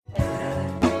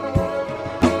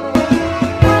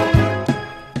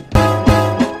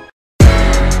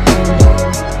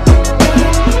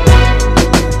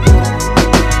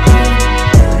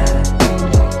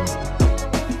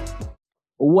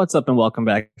What's up and welcome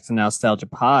back to Nostalgia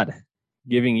Pod,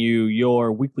 giving you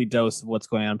your weekly dose of what's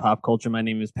going on in pop culture. My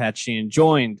name is Pat Sheehan,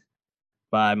 joined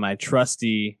by my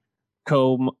trusty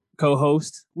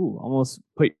co-host. Ooh, almost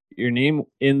put your name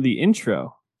in the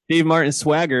intro. Dave Martin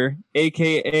Swagger,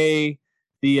 aka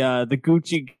the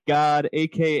Gucci God,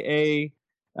 aka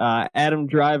Adam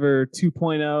Driver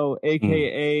 2.0,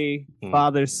 aka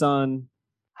Father Son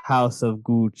House of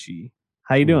Gucci.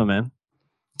 How you doing, man?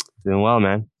 Doing well,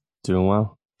 man. Doing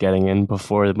well. Getting in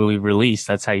before the movie release.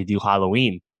 That's how you do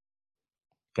Halloween.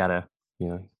 Gotta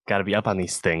be up on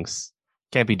these things.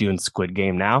 Can't be doing Squid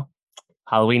Game now.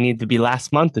 Halloween needed to be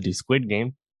last month to do Squid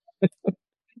Game.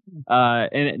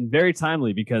 And very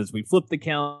timely because we flipped the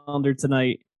calendar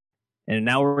tonight and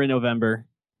now we're in November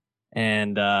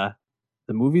and the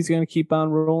movie's going to keep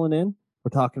on rolling in.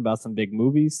 We're talking about some big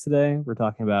movies today. We're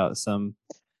talking about some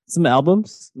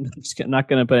albums. I'm not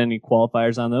going to put any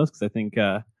qualifiers on those because I think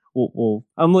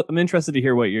I'm interested to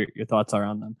hear what your thoughts are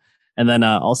on them. And then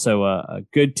also a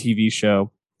good TV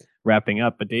show wrapping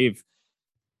up. But Dave,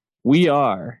 we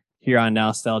are here on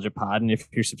Nostalgia Pod, and if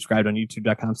you're subscribed on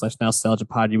youtube.com/Nostalgia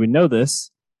Pod, you would know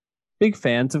this. Big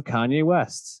fans of Kanye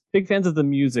West. Big fans of the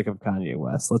music of Kanye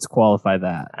West. Let's qualify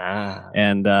that.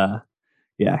 And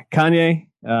Kanye.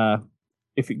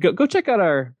 If you go check out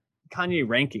our Kanye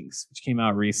rankings, which came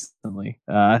out recently.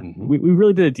 We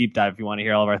really did a deep dive if you want to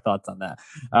hear all of our thoughts on that.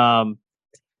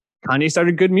 Kanye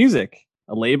started Good Music,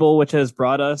 a label which has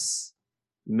brought us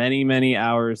many, many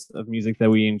hours of music that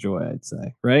we enjoy, I'd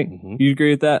say. Right? You agree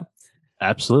with that?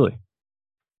 Absolutely.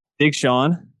 Big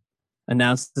Sean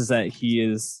announces that he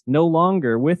is no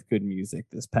longer with Good Music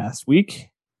this past week.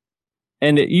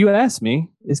 And you asked me,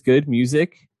 is Good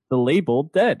Music, the label,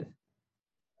 dead?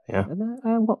 Yeah. And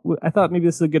I thought maybe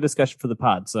this is a good discussion for the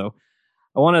pod. So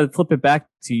I want to flip it back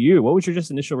to you. What was your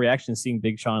just initial reaction seeing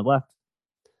Big Sean left?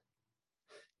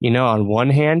 On one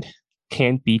hand,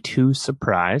 can't be too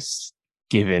surprised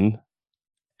given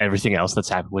everything else that's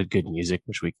happened with Good Music,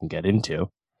 which we can get into.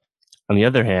 On the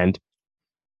other hand,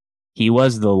 he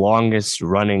was the longest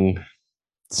running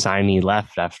signee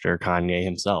left after Kanye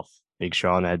himself. Big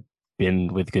Sean had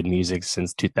been with Good Music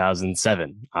since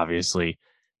 2007. Obviously,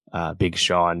 Big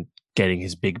Sean getting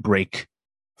his big break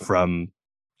from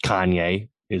Kanye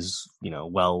is,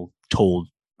 well told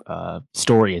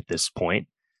story at this point.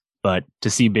 But to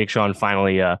see Big Sean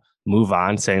finally move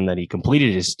on, saying that he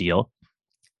completed his deal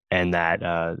and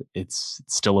that it's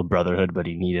still a brotherhood, but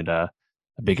he needed a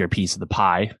bigger piece of the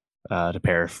pie, to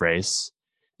paraphrase.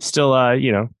 Still,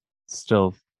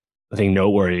 still I think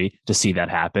noteworthy to see that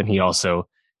happen. He also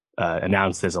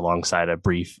announced this alongside a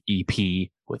brief EP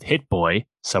with Hit Boy,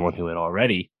 someone who had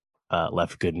already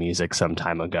left Good Music some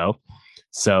time ago.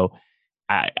 So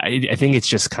I think it's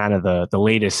just kind of the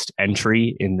latest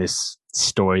entry in this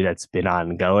story that's been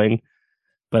ongoing.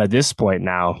 But at this point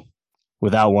now,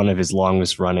 without one of his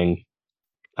longest running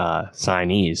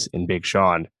signees in Big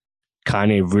Sean,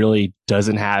 Kanye really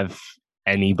doesn't have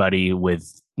anybody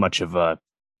with much of a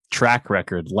track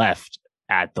record left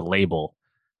at the label,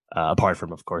 apart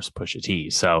from, of course, Pusha T.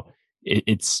 So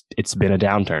it's been a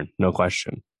downturn, no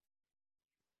question.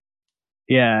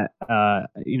 Yeah,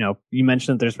 you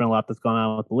mentioned that there's been a lot that's gone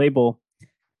on with the label.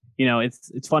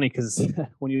 It's funny because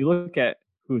when you look at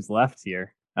who's left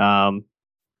here,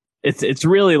 it's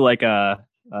really like a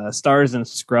Stars and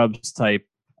Scrubs type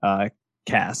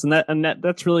cast, and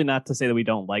that's really not to say that we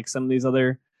don't like some of these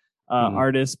other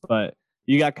artists, but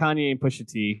you got Kanye and Pusha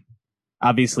T,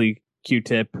 obviously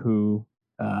Q-Tip, who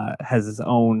has his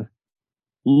own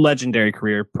legendary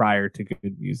career prior to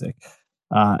Good Music.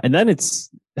 And then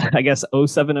it's, I guess,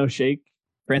 070 Shake,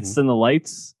 Francis and the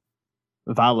Lights,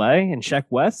 Valet, and Sheck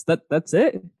West. That's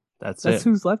it. That's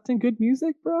who's left in Good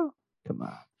Music, bro. Come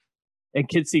on. And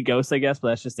Kids See Ghosts, I guess, but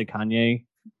that's just a Kanye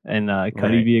and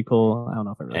Cudi vehicle. I don't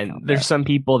know if I really count there's that. some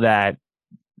people that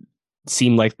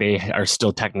seem like they are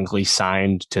still technically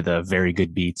signed to the Very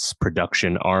Good Beats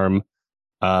production arm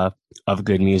of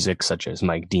Good Music, such as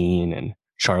Mike Dean and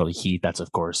Charlie Heath. That's,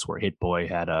 of course, where Hit Boy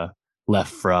had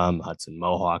left from, Hudson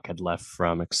Mohawk had left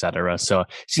from, etc. So it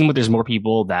seems like there's more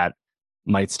people that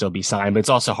might still be signed, but it's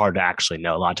also hard to actually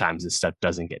know. A lot of times this stuff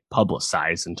doesn't get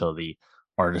publicized until the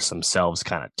artists themselves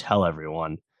kind of tell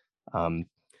everyone.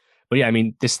 But yeah, I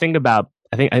mean, this thing about,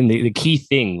 I think, and the key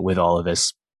thing with all of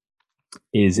this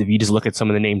is if you just look at some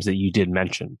of the names that you did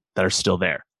mention that are still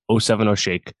there, 070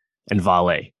 Shake and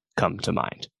Valet come to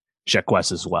mind. Sheck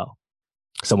West as well.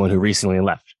 Someone who recently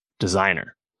left,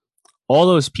 Designer. All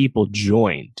those people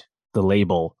joined the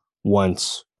label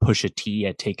once Pusha T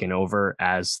had taken over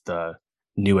as the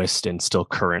newest and still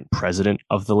current president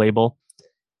of the label.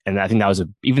 And I think that was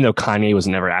even though Kanye was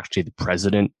never actually the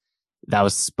president, that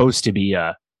was supposed to be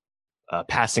a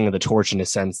passing of the torch in a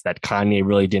sense that Kanye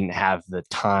really didn't have the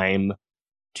time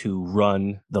to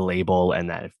run the label, and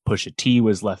that if Pusha T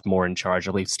was left more in charge,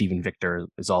 I believe Steven Victor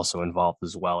is also involved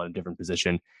as well in a different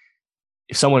position.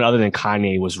 If someone other than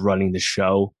Kanye was running the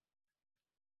show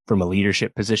from a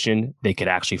leadership position, they could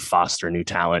actually foster new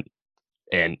talent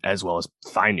and as well as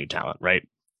find new talent, right?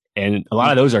 And a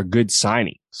lot of those are good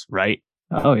signings, right?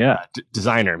 Oh yeah,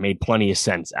 Designer made plenty of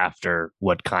sense after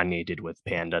what Kanye did with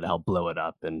Panda to help blow it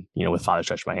up, and with Father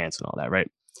Stretch My Hands and all that,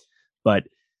 right? But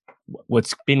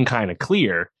what's been kind of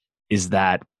clear is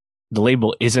that the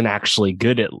label isn't actually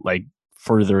good at like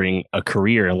furthering a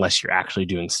career unless you're actually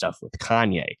doing stuff with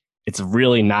Kanye. It's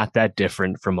really not that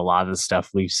different from a lot of the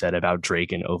stuff we've said about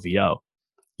Drake and OVO,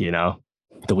 The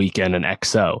Weeknd and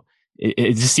XO.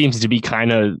 It just seems to be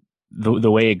kind of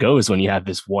the way it goes when you have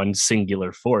this one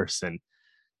singular force. And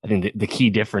I think the key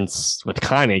difference with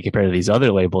Kanye compared to these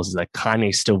other labels is that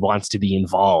Kanye still wants to be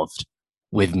involved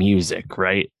with music,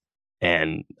 right?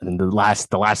 And the last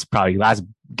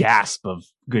gasp of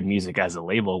good music as a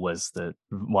label was the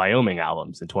Wyoming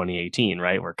albums in 2018,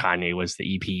 right? Where Kanye was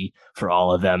the EP for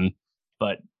all of them.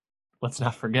 But let's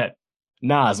not forget,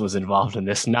 Nas was involved in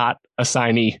this, not a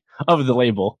signee of the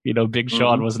label. Big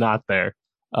Sean was not there.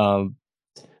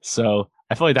 So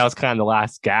I feel like that was kind of the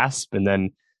last gasp. And then,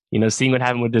 seeing what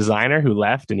happened with Designer, who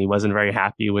left, and he wasn't very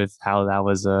happy with how that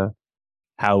was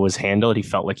how it was handled. He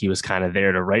felt like he was kind of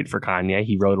there to write for Kanye.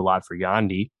 He wrote a lot for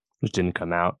Yandhi, which didn't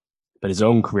come out, but his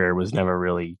own career was never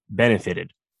really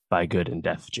benefited by Good and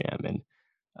Def Jam. And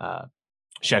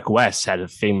Sheck West had a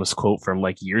famous quote from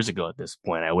like years ago at this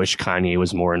point: "I wish Kanye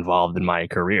was more involved in my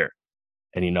career."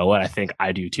 And you know what? I think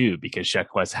I do too, because Sheck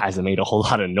West hasn't made a whole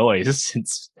lot of noise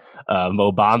since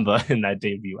Mo Bamba in that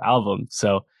debut album.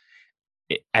 So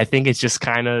I think it's just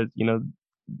kind of,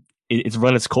 it's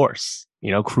run its course.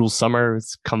 Cruel Summer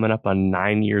is coming up on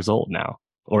 9 years old now,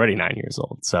 already 9 years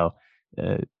old. So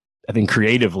I think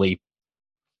creatively,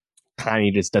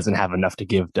 Kanye just doesn't have enough to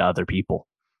give to other people.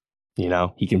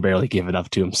 He can barely give enough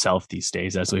to himself these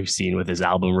days, as we've seen with his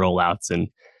album rollouts and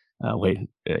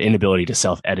inability to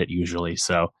self-edit usually.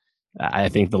 So I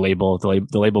think the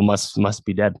label must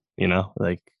be dead.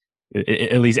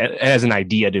 At least as an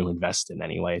idea to invest in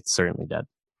anyway, it's certainly dead.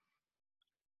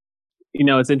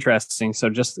 It's interesting. So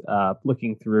just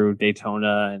looking through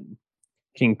Daytona and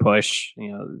King Push,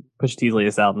 Push T's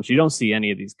latest albums, you don't see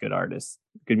any of these good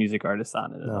music artists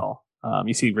on it at all.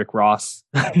 You see Rick Ross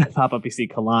pop up, you see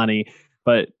Kalani,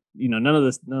 but none of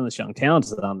this young talent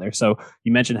is on there. So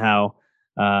you mentioned how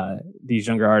these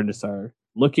younger artists are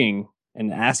looking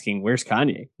and asking, "Where's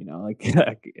Kanye?"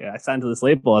 I signed to this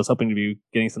label. I was hoping to be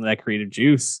getting some of that creative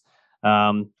juice.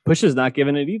 Push is not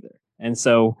giving it either, and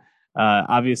so.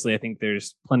 Obviously, I think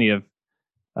there's plenty of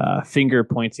finger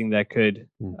pointing that could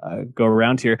go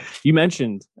around here. You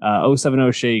mentioned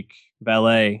 070 Shake,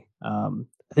 Ballet. I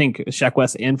think Sheck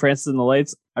West and Francis and the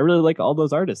Lights. I really like all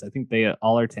those artists. I think they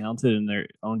all are talented in their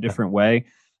own different way.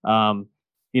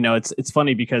 It's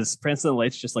funny because Francis and the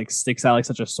Lights just like sticks out like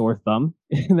such a sore thumb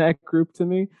in that group to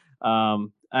me.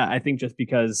 I think just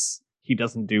because he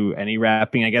doesn't do any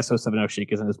rapping. I guess 070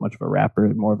 Shake isn't as much of a rapper,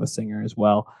 more of a singer as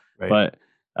well. Right. But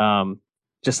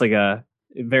just like a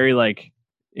very like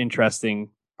interesting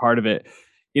part of it.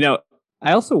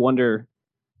 I also wonder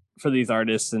for these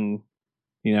artists and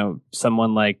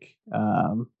someone like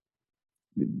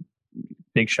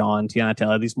Big Sean, Tiana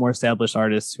Taylor, these more established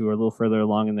artists who are a little further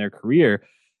along in their career.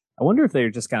 I wonder if they're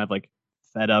just kind of like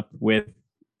fed up with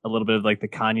a little bit of like the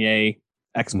Kanye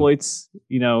exploits.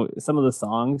 Some of the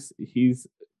songs he's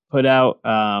put out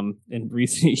in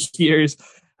recent years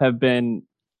have been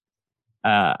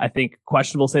I think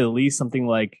questionable, say the least. Something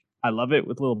like "I Love It"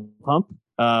 with Lil Pump.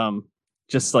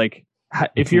 Just like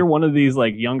if you're one of these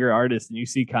like younger artists and you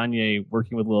see Kanye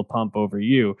working with Lil Pump over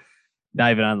you,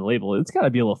 not even on the label, it's got to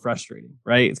be a little frustrating,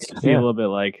 right? It's got to be a little bit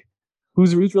like,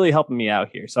 who's really helping me out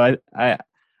here? So I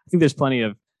think there's plenty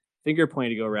of finger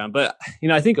pointing to go around, but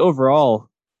I think overall,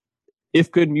 if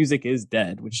good music is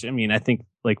dead, which I think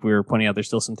like we were pointing out, there's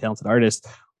still some talented artists.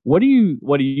 What do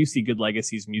you see Good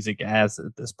Legacy's music as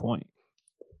at this point?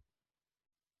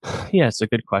 Yeah, it's a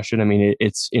good question.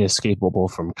 It's inescapable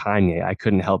from Kanye. I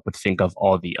couldn't help but think of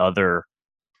all the other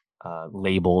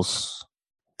labels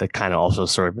that kind of also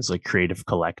serve as like creative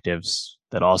collectives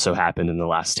that also happened in the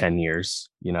last 10 years.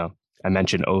 I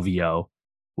mentioned OVO,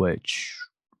 which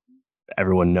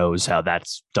everyone knows how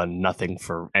that's done nothing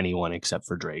for anyone except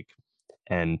for Drake.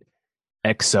 And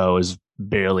XO has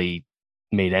barely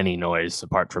made any noise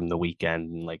apart from The Weeknd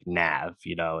and like Nav,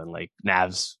 and like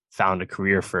Nav's found a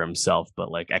career for himself,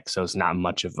 but like EXO's not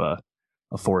much of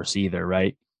a force either,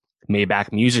 right?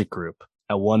 Maybach Music Group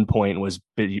at one point was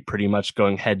pretty much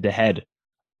going head to head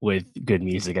with Good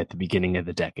Music at the beginning of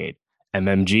the decade.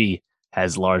 MMG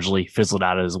has largely fizzled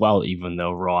out as well, even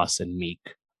though Ross and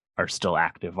Meek are still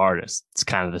active artists. It's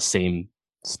kind of the same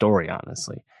story,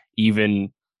 honestly.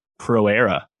 Even Pro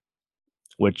Era,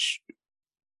 which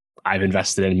I've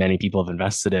invested in, many people have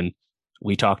invested in.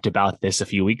 We talked about this a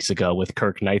few weeks ago with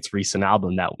Kirk Knight's recent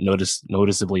album that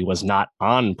noticeably was not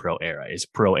on Pro Era. Is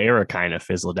Pro Era kind of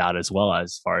fizzled out as well,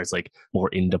 as far as like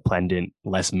more independent,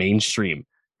 less mainstream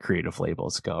creative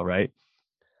labels go, right?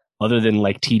 Other than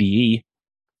like TDE,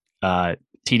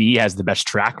 TDE has the best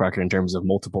track record in terms of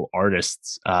multiple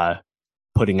artists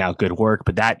putting out good work,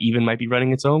 but that even might be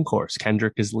running its own course.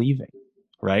 Kendrick is leaving,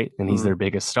 right? And he's their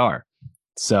biggest star.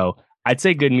 So I'd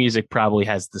say Good Music probably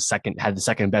had the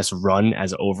second best run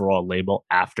as an overall label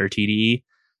after TDE.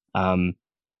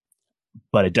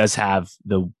 But it does have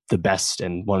the best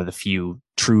and one of the few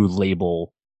true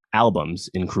label albums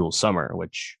in Cruel Summer,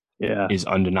 which is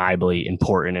undeniably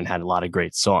important and had a lot of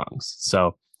great songs.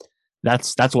 So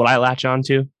that's what I latch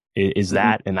onto is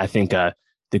that. And I think the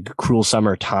Cruel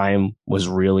Summer time was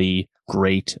really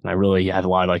great. And I really have a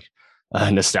lot of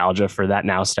nostalgia for that.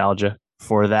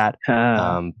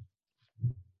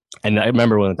 And I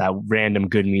remember when that random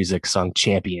Good Music song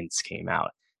Champions came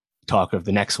out, talk of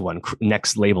the next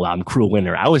label album, Cruel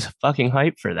Winter. I was fucking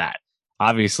hyped for that.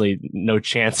 Obviously, no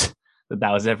chance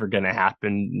that was ever going to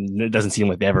happen. It doesn't seem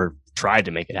like they ever tried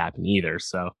to make it happen either.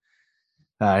 So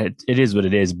it is what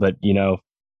it is. But, you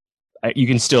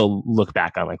can still look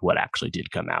back on like what actually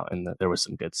did come out, and there was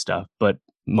some good stuff. But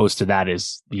most of that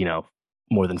is,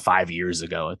 more than 5 years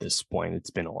ago at this point. It's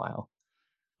been a while.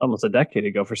 Almost a decade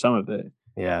ago for some of it.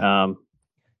 Yeah.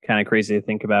 Kind of crazy to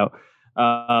think about.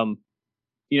 I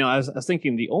was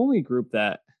thinking the only group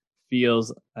that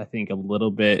feels, I think, a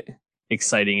little bit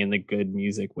exciting in the good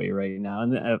music way right now,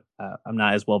 and I'm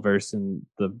not as well versed in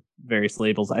the various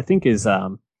labels, I think is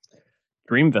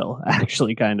Dreamville,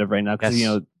 actually, kind of right now,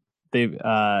 because they've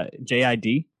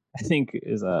JID, I think,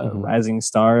 is a rising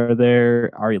star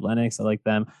there. Ari Lennox, I like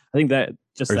them. I think that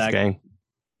just Earth Gang.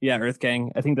 Yeah, Earth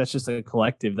Gang. I think that's just a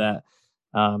collective that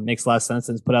makes a lot of sense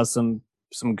and has put out some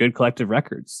good collective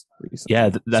records recently.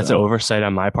 Yeah, that's an oversight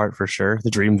on my part for sure.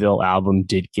 The Dreamville album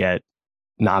did get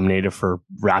nominated for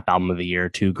Rap Album of the Year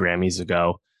 2 Grammys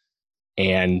ago.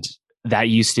 And that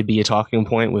used to be a talking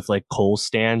point with like Cole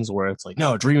stands, where it's like,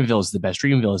 no, Dreamville is the best.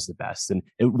 Dreamville is the best. And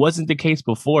it wasn't the case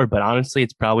before, but honestly,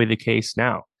 it's probably the case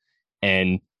now.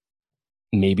 And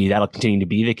maybe that'll continue to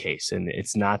be the case. And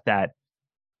it's not that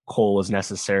Cole is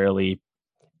necessarily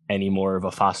any more of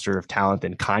a foster of talent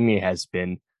than Kanye has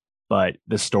been, but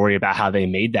the story about how they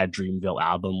made that Dreamville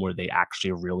album, where they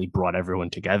actually really brought everyone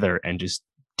together and just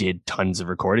did tons of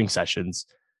recording sessions,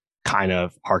 kind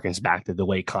of harkens back to the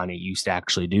way Kanye used to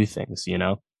actually do things,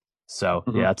 So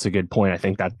yeah, that's a good point. I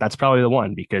think that's probably the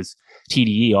one, because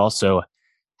TDE also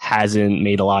hasn't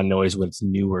made a lot of noise with its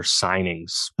newer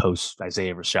signings post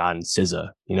Isaiah Rashad and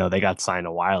SZA. They got signed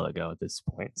a while ago at this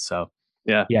point. So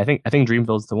yeah, I think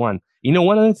Dreamville's the one.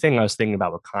 One other thing I was thinking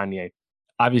about with Kanye,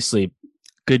 obviously,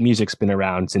 Good Music's been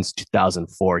around since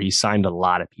 2004. He signed a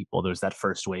lot of people. There's that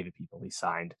first wave of people he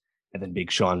signed, and then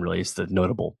Big Sean really is the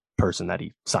notable person that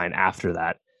he signed after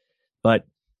that. But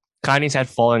Kanye's had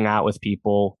falling out with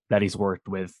people that he's worked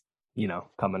with,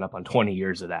 coming up on 20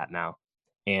 years of that now.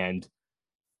 And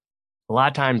a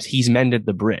lot of times he's mended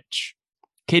the bridge.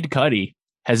 Kid Cudi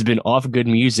has been off Good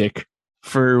Music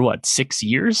for 6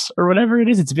 years or whatever it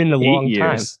is. It's been a long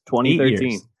time.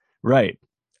 2013. Right.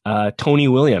 Tony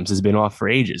Williams has been off for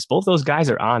ages. Both those guys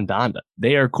are on Donda.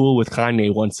 They are cool with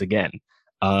Kanye once again.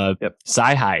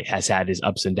 Sci-Hi has had his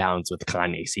ups and downs with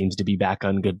Kanye. Seems to be back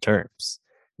on good terms.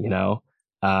 Well,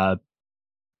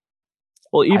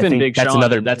 even Big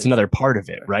Sean. That's another part of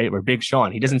it, right? Where Big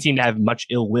Sean, he doesn't seem to have much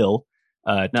ill will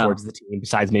towards the team,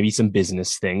 besides maybe some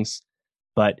business things.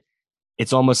 But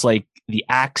it's almost like the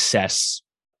access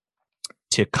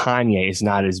to Kanye is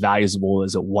not as valuable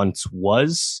as it once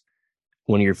was,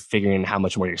 when you're figuring how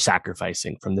much more you're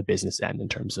sacrificing from the business end in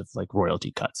terms of like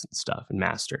royalty cuts and stuff and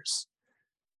masters.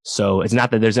 So it's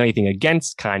not that there's anything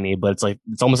against Kanye, but it's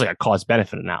almost like a cost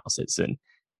benefit analysis. And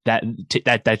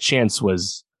that chance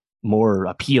was more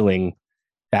appealing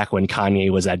back when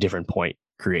Kanye was at a different point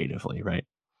creatively, right?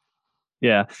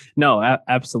 Yeah, no,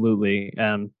 absolutely.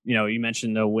 You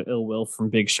mentioned the ill will from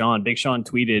Big Sean. Big Sean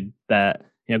tweeted that,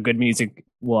 Good Music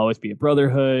will always be a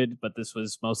brotherhood, but this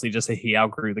was mostly just he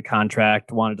outgrew the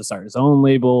contract, wanted to start his own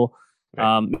label,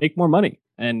 make more money.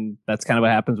 and that's kind of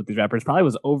what happens with these rappers. Probably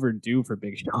was overdue for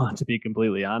Big Sean, to be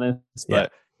completely honest.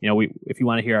 But if you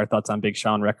want to hear our thoughts on Big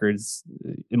Sean records,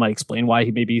 it might explain why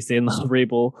he maybe stayed on the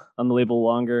label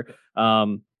longer.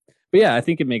 But yeah, I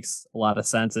think it makes a lot of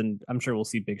sense, and I'm sure we'll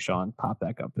see Big Sean pop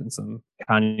back up in some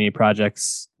Kanye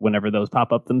projects whenever those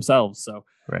pop up themselves. So,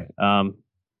 right,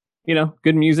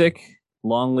 good music,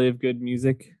 long live good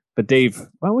music. But Dave,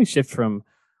 why don't we shift from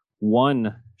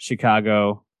one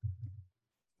Chicago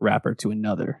rapper to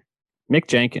another? Mick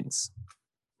Jenkins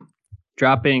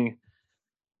dropping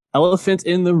Elephant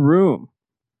in the Room.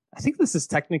 I think this is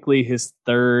technically his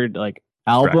third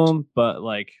album, but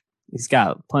he's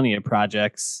got plenty of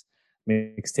projects,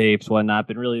 mixtapes, whatnot.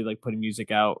 Been really putting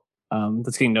music out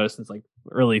that's getting noticed since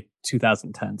early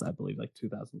 2010s, I believe,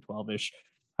 2012ish.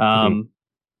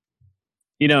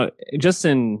 Just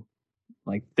in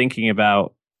thinking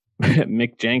about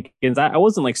Mick Jenkins, I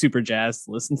wasn't super jazzed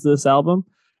to listen to this album.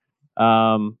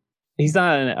 He's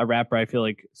not a rapper I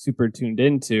feel super tuned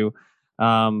into.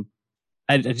 I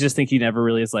just think he never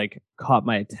really has caught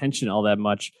my attention all that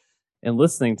much. And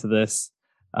listening to this,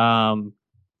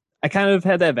 I kind of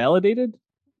had that validated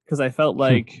because I felt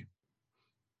like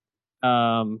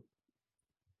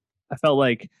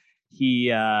he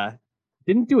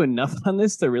didn't do enough on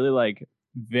this to really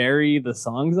vary the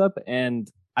songs up.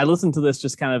 And I listened to this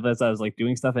just kind of as I was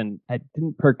doing stuff, and I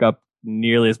didn't perk up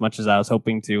nearly as much as I was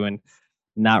hoping to, and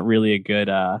not really good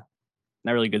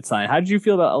sign. How did you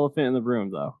feel about Elephant in the Room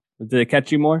though? Did it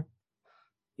catch you more?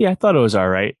 Yeah, I thought it was all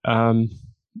right.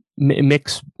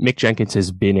 Mick Jenkins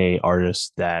has been a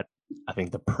artist that I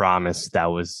think the promise that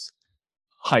was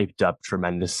hyped up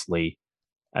tremendously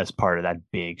as part of that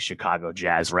big Chicago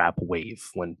jazz rap wave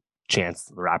when Chance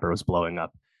the Rapper was blowing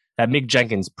up. That Mick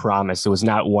Jenkins promise, it was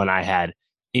not one I had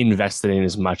invested in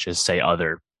as much as, say,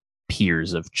 other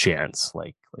peers of Chance,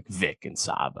 like Vic and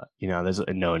Saba. There's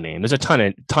a No Name. There's a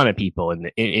ton of people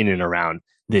in and around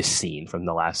this scene from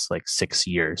the last 6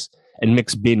 years, and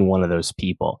Mick's been one of those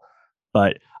people.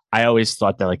 But I always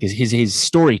thought that his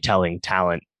storytelling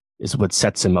talent is what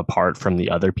sets him apart from the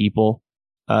other people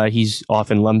he's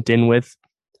often lumped in with.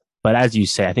 But as you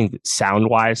say, I think sound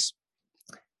wise,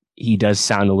 he does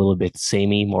sound a little bit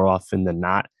samey more often than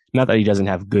not. Not that he doesn't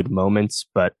have good moments,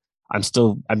 but I'm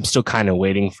still kind of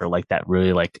waiting for that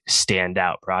really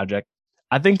standout project.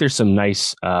 I think there's some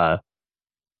nice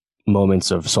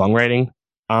moments of songwriting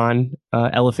on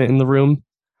Elephant in the Room,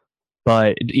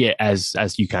 but yeah, as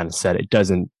you kind of said, it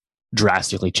doesn't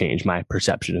drastically change my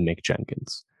perception of Mick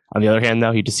Jenkins. On the other hand,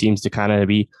 though, he just seems to kind of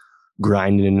be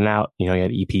grinding in and out. He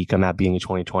had EP come out being in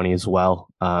 2020 as well.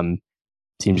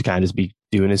 Seems to kind of just be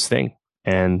doing his thing,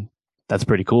 and that's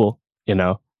pretty cool.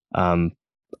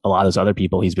 A lot of those other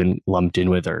people he's been lumped in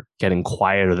with are getting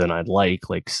quieter than I'd like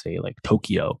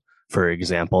Tokyo, for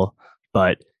example.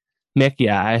 But Mick,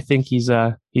 yeah, I think he's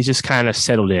just kind of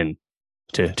settled in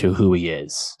to who he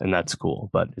is, and that's cool.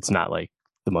 But it's not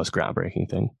the most groundbreaking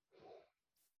thing.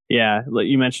 Yeah, like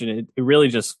you mentioned, it really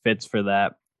just fits for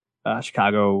that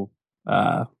Chicago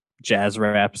jazz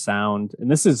rap sound,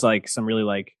 and this is some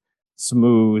really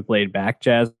smooth, laid back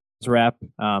jazz rap.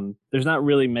 There's not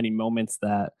really many moments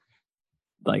that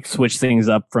switch things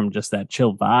up from just that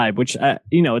chill vibe, which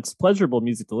it's pleasurable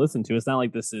music to listen to. It's not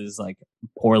like this is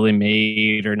poorly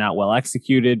made or not well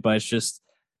executed, but it just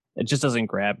doesn't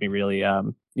grab me really.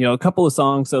 A couple of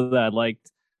songs that I liked,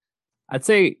 I'd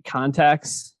say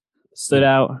Contacts stood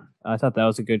out. I thought that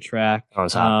was a good track.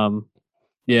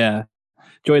 Yeah,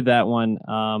 enjoyed that one.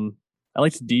 I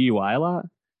liked DUI a lot.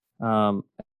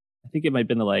 I think it might have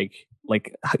been the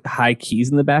high keys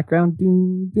in the background.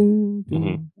 Dun, dun,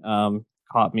 dun.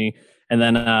 Caught me. And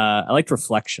then I liked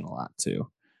Reflection a lot too.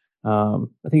 I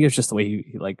think it's just the way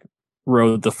he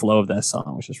rode the flow of that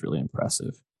song, which is really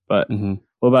impressive. But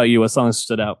what about you? What songs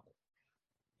stood out?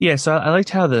 Yeah, so I liked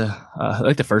how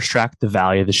the first track, The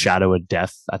Valley of the Shadow of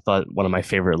Death. I thought one of my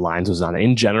favorite lines was on it.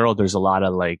 In general, there's a lot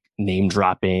of name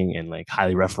dropping and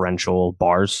highly referential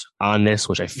bars on this,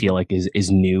 which I feel is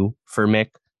new for Mick.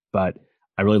 But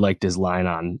I really liked his line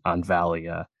on Valley.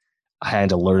 I had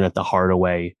to learn it the hard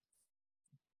way.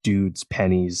 Dudes,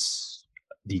 pennies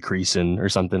decreasing or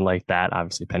something like that.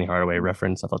 Obviously, Penny Hardaway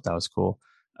reference. I thought that was cool.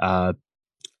 I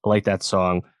like that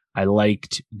song. I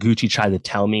liked Gucci Tried to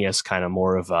Tell Me as kind of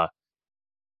more of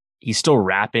he's still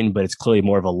rapping, but it's clearly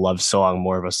more of a love song,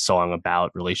 more of a song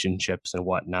about relationships and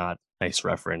whatnot. Nice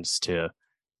reference to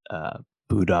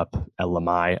Boot Up,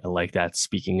 LMI. I like that.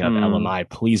 Speaking of LMI,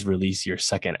 please release your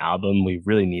second album. We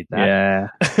really need that.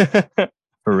 Yeah,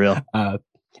 for real.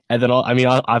 And then,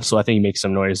 obviously, I think he makes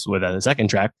some noise with the second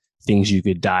track, Things You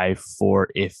Could Die For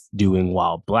If Doing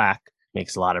While Black.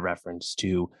 Makes a lot of reference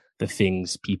to the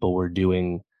things people were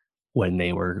doing when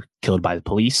they were killed by the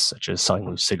police, such as selling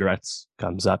loose cigarettes,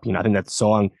 comes up. I think that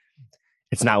song,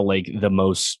 it's not like the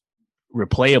most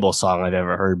replayable song I've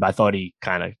ever heard, but I thought he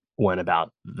kind of went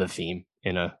about the theme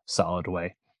in a solid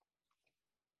way.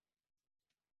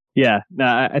 Yeah, no,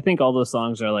 I think all those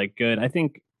songs are like good. I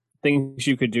think things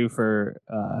you could do for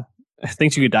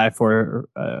things you could die for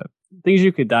things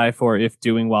you could die for if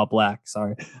doing while black.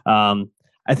 Sorry.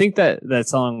 I think that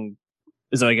song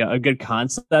is like a good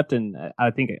concept, and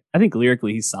I think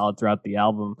lyrically he's solid throughout the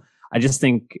album. I just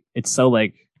think it's so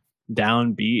like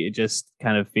downbeat, it just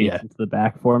kind of fades into the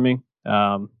back for me.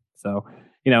 So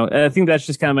I think that's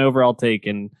just kind of my overall take,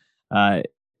 and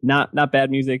not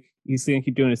bad music. He's gonna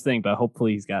keep doing his thing, but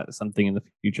hopefully he's got something in the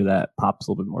future that pops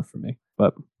a little bit more for me.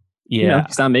 But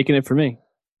he's not making it for me.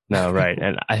 No, right.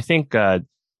 And I think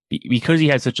because he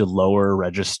had such a lower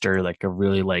register, like a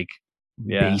really like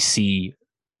bassy,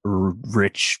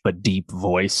 rich but deep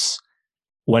voice,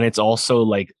 when it's also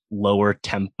like lower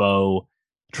tempo,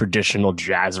 traditional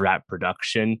jazz rap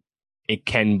production, it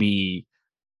can be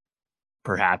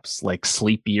perhaps like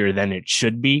sleepier than it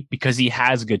should be because he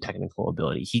has good technical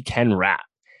ability. He can rap.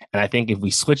 And I think if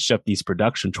we switched up these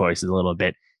production choices a little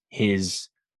bit, his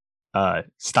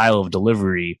style of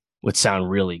delivery would sound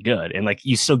really good. And like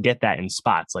you still get that in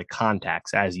spots like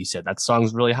Contacts, as you said, that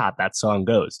song's really hot. That song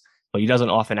goes, but he doesn't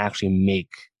often actually make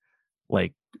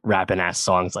like rapping ass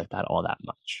songs like that all that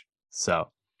much. So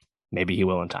maybe he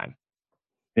will in time.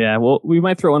 Yeah, well, we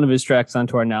might throw one of his tracks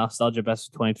onto our Nostalgia Best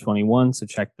of 2021, so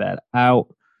check that out.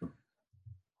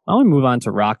 I want to move on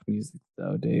to rock music,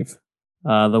 though, Dave.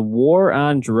 The War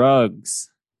on Drugs.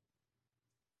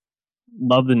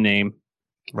 Love the name.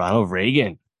 Ronald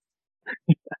Reagan.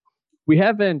 we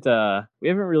haven't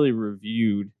really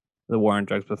reviewed the War on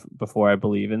Drugs before, I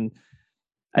believe, and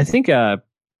I think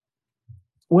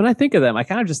when I think of them, I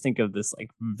kind of just think of this like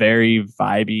very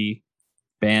vibey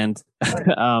band.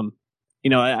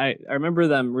 I remember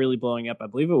them really blowing up. I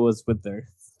believe it was with their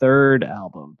third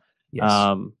album. Yes.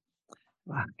 God,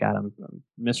 I'm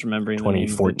misremembering.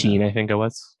 2014, I think it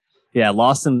was. Yeah,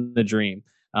 Lost in the Dream.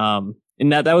 And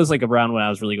that was like around when I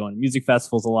was really going to music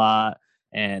festivals a lot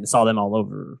and saw them all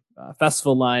over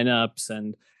festival lineups.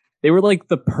 And they were like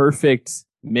the perfect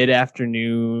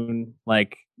mid-afternoon,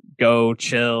 like go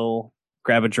chill,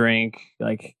 grab a drink,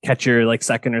 like catch your like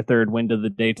second or third wind of the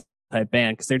day type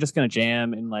band, because they're just going to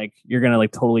jam and like you're going to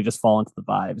like totally just fall into the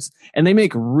vibes. And they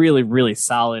make really, really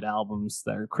solid albums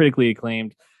that are critically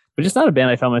acclaimed, but just not a band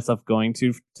I found myself going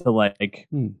to like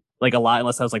a lot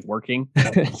unless I was like working,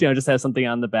 just have something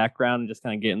on the background and just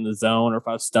kind of get in the zone, or if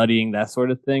I was studying, that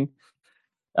sort of thing.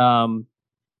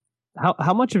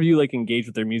 How much have you like engaged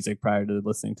with their music prior to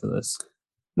listening to this?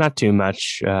 Not too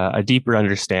much. A deeper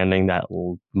understanding, that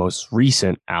most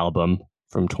recent album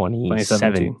from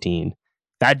 2017.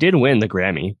 That did win the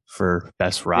Grammy for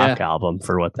Best Rock Album,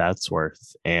 for what that's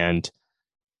worth. And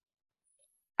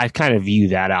I kind of view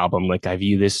that album like I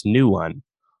view this new one,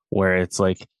 where it's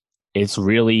like, it's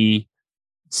really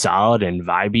solid and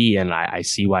vibey, and I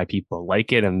see why people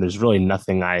like it. And there's really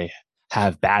nothing I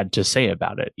have bad to say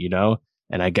about it,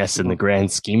 And I guess in the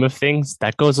grand scheme of things,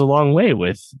 that goes a long way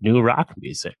with new rock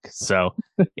music. So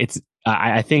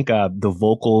I think the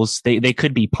vocals, they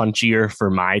could be punchier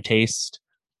for my taste,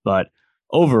 but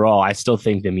overall, I still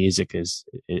think the music is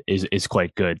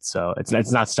quite good. So it's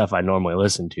not stuff I normally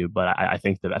listen to, but I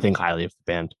think highly of the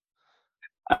band.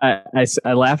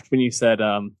 I laughed when you said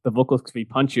the vocals could be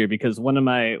punchier, because one of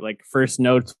my like first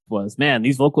notes was, man,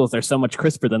 these vocals are so much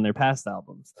crisper than their past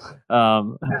albums,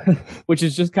 which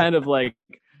is just kind of like,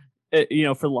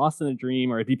 for Lost in a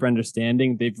Dream or A Deeper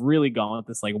Understanding, they've really gone with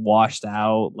this like washed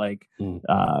out like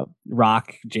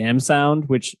rock jam sound,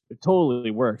 which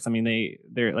totally works. I mean,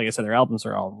 they're like I said, their albums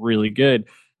are all really good,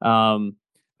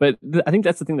 but I think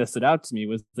that's the thing that stood out to me,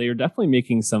 was they were definitely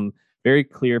making some very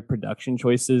clear production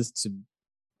choices to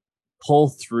pull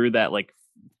through that like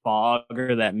fog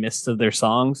or that mist of their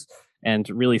songs and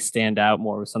really stand out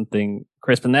more with something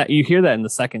crisp. And that you hear that in the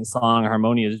second song,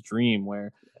 Harmonia's Dream,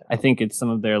 where I think it's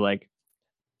some of their like,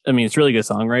 I mean, it's really good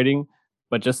songwriting,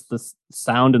 but just the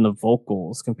sound and the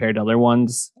vocals compared to other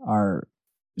ones are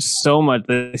so much,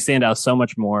 they stand out so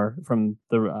much more from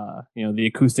the, the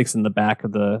acoustics in the back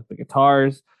of the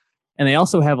guitars. And they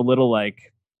also have a little like,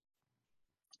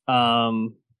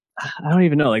 I don't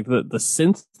even know, like the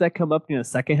synths that come up in the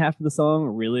second half of the song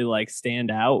really like stand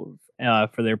out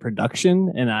for their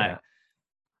production. And I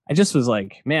just was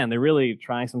like, man, they're really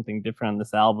trying something different on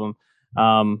this album.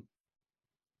 I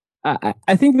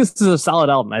think this is a solid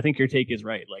album. I think your take is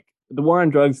right. Like the War on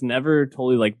Drugs never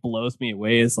totally like blows me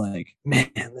away as like, man,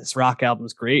 this rock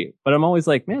album's great. But I'm always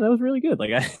like, man, that was really good.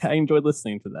 Like I enjoyed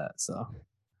listening to that. So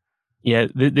Yeah,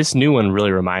 this new one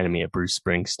really reminded me of Bruce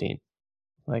Springsteen.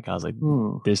 Like I was like,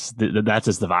 that's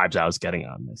just the vibes I was getting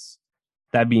on this.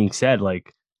 That being said,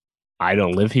 like I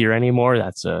Don't Live Here Anymore.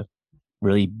 That's a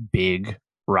really big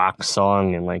rock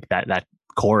song, and like that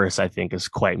chorus I think is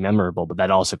quite memorable. But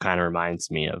that also kind of reminds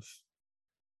me of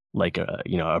like a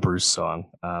Bruce song.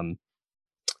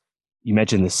 You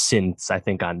mentioned the synths. I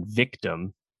think on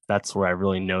Victim, that's where I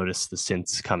really noticed the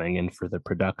synths coming in for the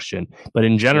production. But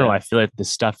in general, I feel like the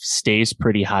stuff stays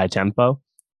pretty high tempo.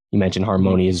 You mentioned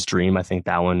Harmonious Dream. I think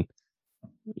that one,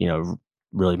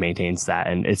 really maintains that.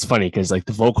 And it's funny because like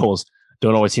the vocals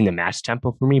don't always seem to match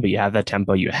tempo for me, but you have that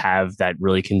tempo, you have that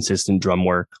really consistent drum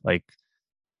work. Like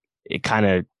it kind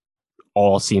of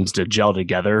all seems to gel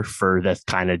together for that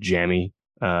kind of jammy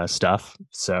stuff.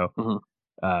 So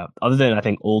other than I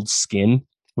think Old Skin,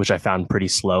 which I found pretty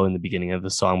slow in the beginning of the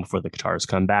song before the guitars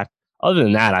come back. Other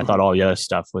than that, I thought all the other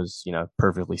stuff was,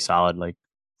 perfectly solid, like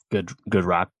good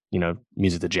rock,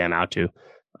 music to jam out to.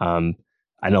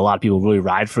 I know a lot of people really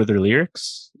ride for their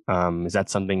lyrics. Is that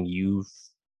something you've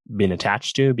been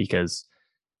attached to? Because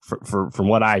from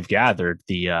what I've gathered,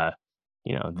 the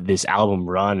this album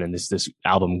run and this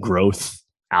album growth,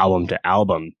 album to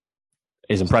album,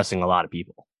 is impressing a lot of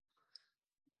people.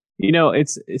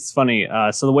 It's funny.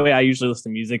 So the way I usually listen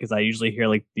to music is I usually hear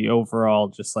like the overall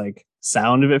just like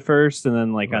sound of it first, and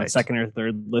then like on a second or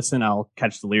third listen, I'll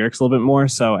catch the lyrics a little bit more.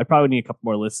 So I probably need a couple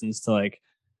more listens to like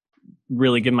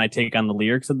really give my take on the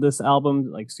lyrics of this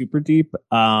album, like super deep.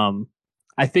 I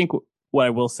think what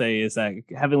I will say is that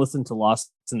having listened to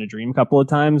Lost in a Dream a couple of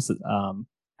times,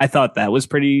 I thought that was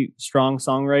pretty strong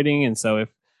songwriting. And so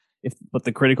if what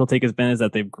the critical take has been is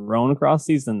that they've grown across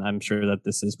these, then I'm sure that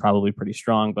this is probably pretty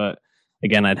strong. But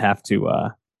again, I'd have to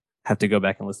go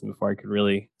back and listen before I could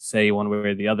really say one way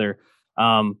or the other.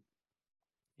 A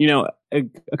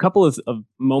couple of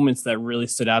moments that really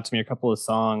stood out to me, a couple of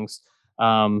songs.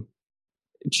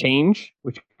 Change,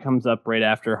 which comes up right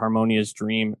after Harmonious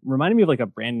Dream, reminded me of like a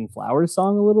Brandon Flowers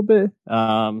song a little bit,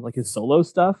 like his solo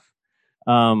stuff,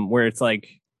 where it's like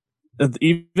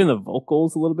even the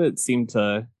vocals a little bit seem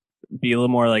to be a little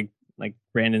more like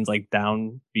Brandon's like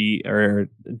downbeat or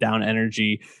down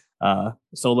energy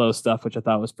solo stuff, which I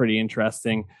thought was pretty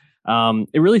interesting.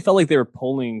 It really felt like they were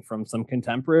pulling from some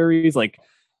contemporaries, like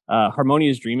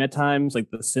Harmonious Dream at times.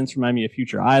 Like the synths remind me of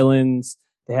Future Islands.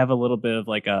 They have a little bit of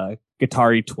like a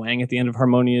guitar-y twang at the end of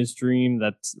Harmonious Dream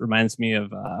that reminds me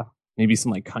of maybe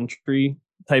some like country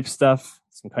type stuff,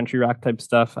 some country rock type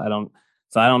stuff. I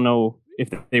don't know if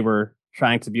they were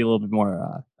trying to be a little bit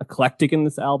more eclectic in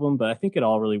this album, but I think it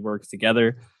all really works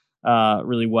together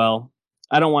really well.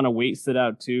 I Don't Want to Wait stood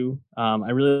out too.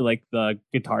 I really like the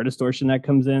guitar distortion that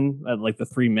comes in at like the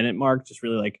 3-minute mark, just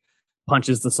really like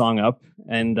punches the song up.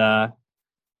 And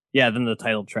then the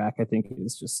title track I think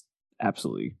is just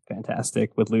absolutely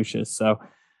fantastic with Lucius. So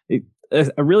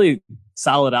a really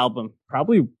solid album.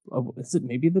 Probably, is it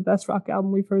maybe the best rock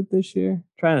album we've heard this year? I'm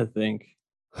trying to think.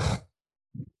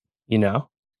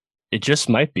 It just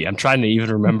might be. I'm trying to even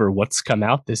remember what's come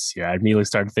out this year. I immediately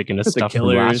started thinking of stuff from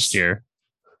last year.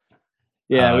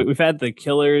 Yeah, we've had the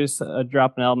Killers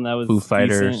drop an album that was Foo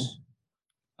Fighters,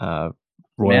 Royal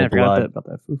Blood, about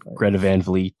that Foo Fighters. Greta Van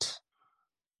Fleet.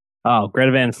 Oh,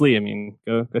 Greta Van Fleet. I mean,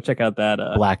 go check out that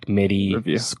Black Midi,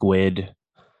 review. Squid,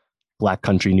 Black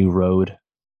Country New Road.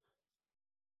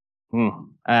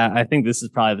 I think this is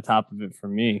probably the top of it for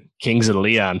me. Kings of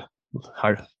Leon.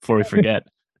 Hard before we forget.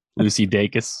 Lucy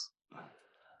Dacus.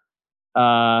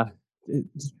 Did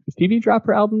Phoebe drop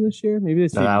her album this year? Maybe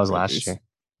that was last year.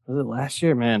 Was it last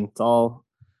year? Man, it's all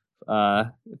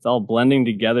blending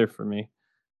together for me.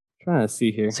 I'm trying to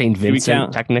see here. St.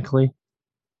 Vincent, technically.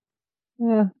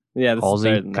 Yeah.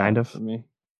 Halsey, kind of. For me.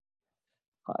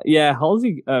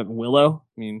 Halsey, Willow.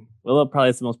 I mean, Willow probably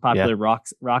is the most popular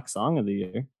rock song of the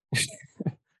year.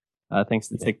 Thanks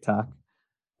to TikTok.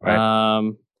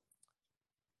 Right.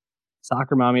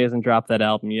 Soccer Mommy hasn't dropped that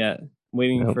album yet. I'm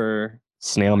waiting for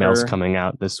Snail Mail's coming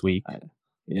out this week.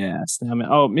 Snail Mail.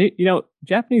 Oh,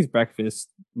 Japanese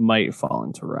Breakfast might fall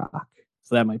into rock,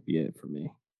 so that might be it for me.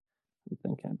 I'm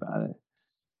thinking about it.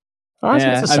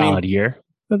 It's a solid year.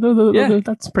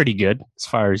 That's pretty good as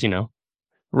far as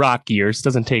rock years.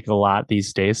 Doesn't take a lot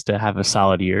these days to have a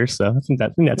solid year, so I think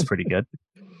that's pretty good.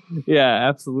 Yeah,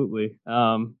 absolutely.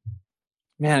 Man,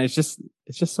 it's just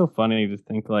so funny to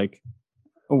think like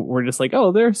we're just like,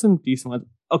 oh, there are some decent ones.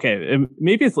 Okay,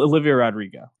 maybe it's Olivia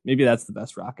Rodrigo. Maybe that's the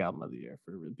best rock album of the year,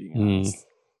 for being honest.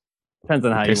 Depends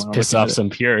on how you want to piss off some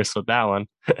purists with that one.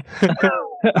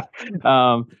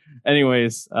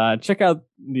 Anyways, check out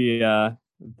the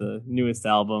newest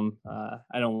album.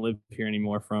 I Don't Live Here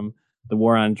Anymore from The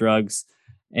War on Drugs.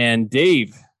 And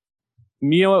Dave,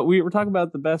 you know what? We were talking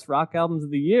about the best rock albums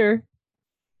of the year.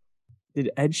 Did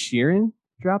Ed Sheeran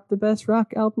drop the best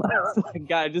rock album?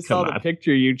 God, I just saw the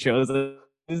picture you chose. I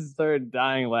just started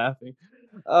dying laughing.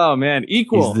 Oh man,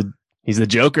 Equal. He's the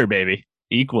Joker, baby.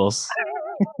 Equals.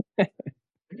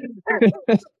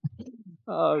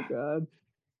 Oh god.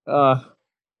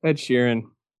 Ed Sheeran.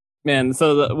 Man,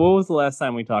 so what was the last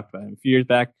time we talked about him? A few years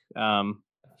back.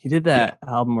 He did that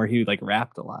album where he like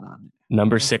rapped a lot on it.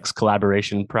 Number 6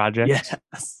 collaboration project.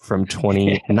 Yes. From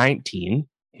 2019.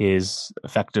 His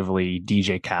effectively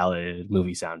DJ Khaled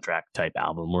movie soundtrack type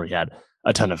album where he had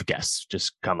a ton of guests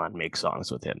just come on, make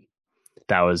songs with him.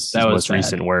 That was his most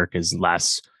recent work. His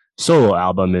last solo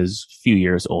album is a few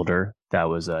years older. That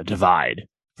was Divide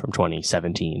from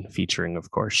 2017, featuring, of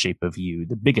course, Shape of You,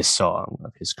 the biggest song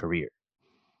of his career.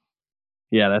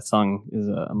 Yeah, that song is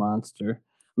a monster.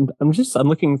 I'm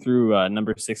looking through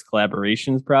Number 6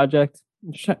 collaborations project.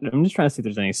 I'm just trying to see if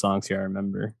there's any songs here I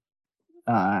remember.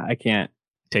 I can't.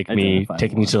 Take me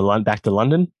to back to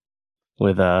London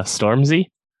with Stormzy.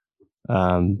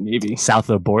 Maybe South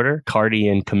of the Border, Cardi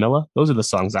and Camilla. Those are the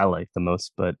songs I like the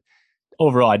most, but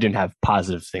overall I didn't have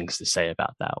positive things to say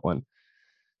about that one.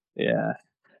 Yeah.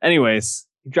 Anyways,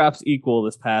 he drops Equal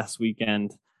this past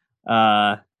weekend.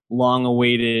 Long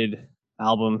awaited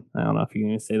album. I don't know if you can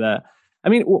even say that. I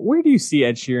mean, where do you see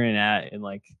Ed Sheeran at in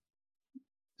like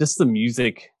just the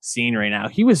music scene right now?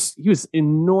 He was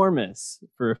enormous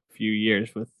for a few years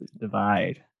with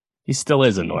Divide. He still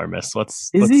is enormous.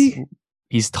 Is he?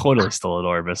 He's totally still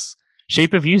enormous.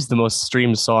 Shape of You is the most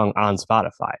streamed song on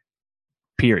Spotify.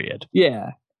 Period.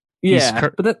 Yeah. Yeah.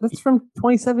 But that's from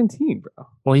 2017, bro.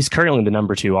 Well, he's currently the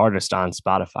number 2 artist on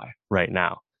Spotify right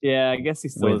now. Yeah, I guess he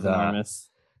still is enormous.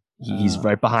 He's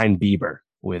right behind Bieber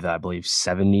with, I believe,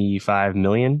 75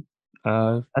 million.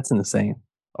 That's insane.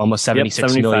 Almost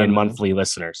 76 million monthly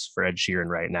listeners for Ed Sheeran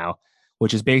right now,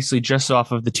 which is basically just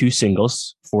off of the 2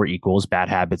 singles for Equals, Bad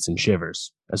Habits and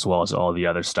Shivers, as well as all the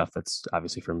other stuff that's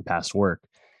obviously from past work.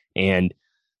 And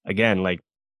again, like,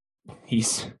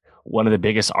 he's one of the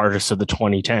biggest artists of the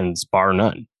 2010s, bar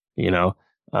none, you know?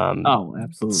 Oh,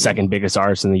 absolutely. Second biggest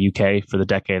artist in the UK for the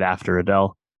decade after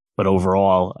Adele. But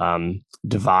overall,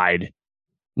 Divide,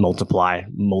 Multiply,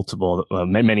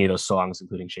 many of those songs,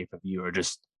 including Shape of You, are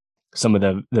just some of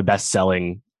the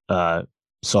best-selling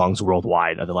songs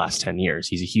worldwide of the last 10 years.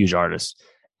 He's a huge artist.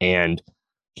 And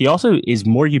he also is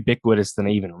more ubiquitous than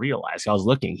I even realized. I was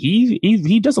looking.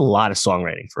 He does a lot of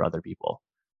songwriting for other people.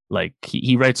 Like,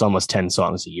 he writes almost 10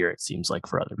 songs a year, it seems like,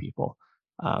 for other people,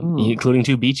 including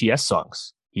 2 BTS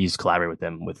songs. He's collaborated with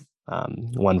them, with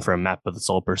one from Map of the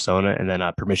Soul Persona, and then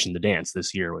Permission to Dance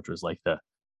this year, which was like the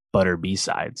Butter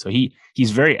B-side. So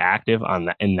he's very active on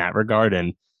that in that regard.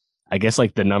 And I guess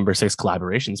like the Number 6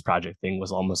 collaborations project thing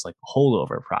was almost like a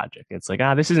holdover project. It's like,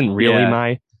 this isn't really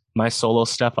my solo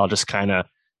stuff. I'll just kind of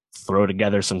throw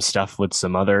together some stuff with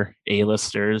some other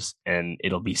A-listers and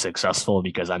it'll be successful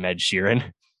because I'm Ed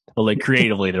Sheeran. But like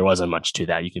creatively, there wasn't much to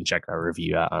that. You can check our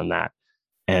review out on that.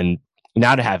 And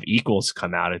now to have Equals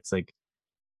come out, it's like,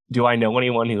 do I know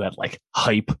anyone who had like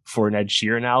hype for an Ed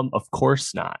Sheeran album? Of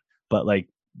course not. But like,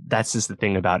 that's just the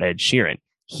thing about Ed Sheeran.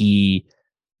 He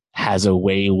has a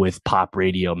way with pop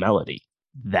radio melody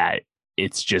that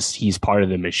it's just, he's part of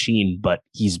the machine, but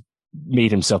he's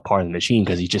made himself part of the machine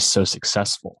because he's just so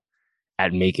successful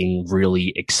at making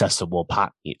really accessible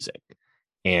pop music.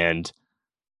 And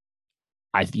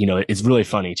it's really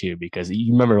funny too, because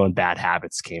you remember when Bad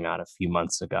Habits came out a few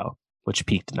months ago, which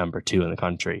peaked number 2 in the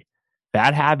country.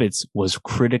 Bad Habits was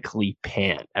critically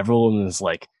panned. Everyone was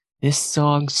like, this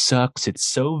song sucks. It's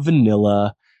so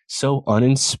vanilla, so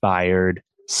uninspired,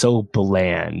 so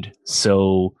bland,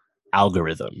 so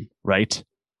algorithm, right?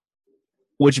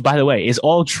 Which, by the way, is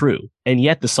all true. And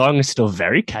yet the song is still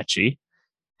very catchy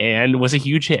and was a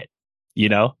huge hit, you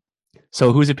know?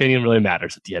 So whose opinion really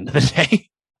matters at the end of the day?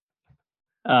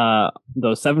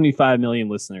 Those 75 million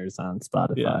listeners on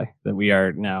Spotify that we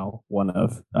are now one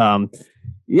of. I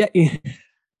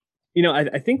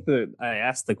think I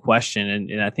asked the question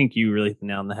and I think you really hit the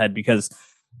nail on the head, because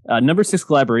Number 6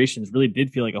 collaborations really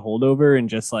did feel like a holdover, and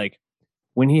just like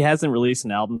when he hasn't released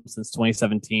an album since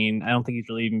 2017, I don't think he's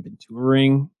really even been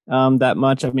touring that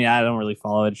much. I mean, I don't really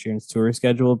follow Ed Sheeran's tour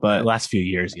schedule, but the last few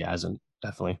years he hasn't,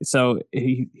 definitely. So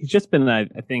he's just been, I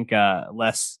think,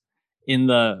 less in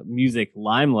the music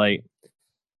limelight.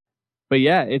 But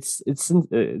yeah, it's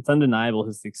undeniable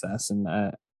his success, and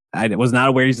I was not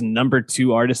aware he's a number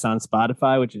 2 artist on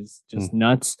Spotify, which is just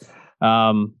nuts.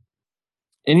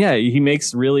 And yeah, he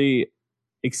makes really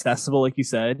accessible, like you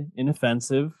said,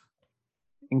 inoffensive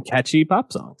and catchy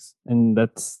pop songs. And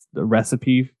that's the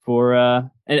recipe for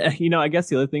and I guess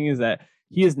the other thing is that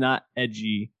he is not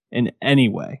edgy in any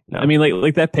way. No. I mean,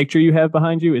 like that picture you have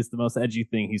behind you is the most edgy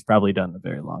thing he's probably done in a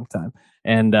very long time.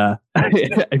 And the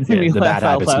Bad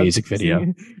Habits music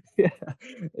video. Yeah.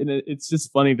 And it's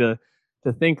just funny to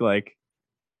think like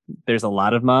there's a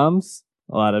lot of moms,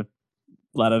 a lot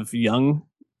of young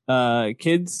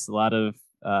kids, a lot of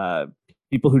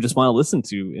people who just want to listen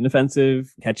to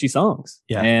inoffensive, catchy songs,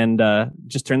 and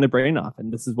just turn their brain off.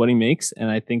 And this is what he makes,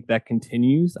 and I think that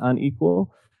continues on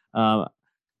Equal.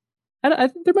 I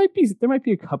think there might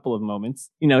be a couple of moments.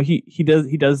 He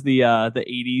does the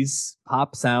 '80s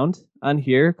pop sound on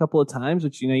here a couple of times,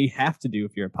 which you have to do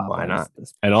if you're a pop artist. Why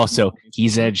not? And also,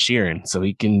 he's Ed Sheeran, so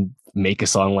he can make a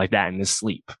song like that in his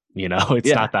sleep. It's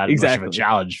not that much of a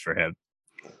challenge for him.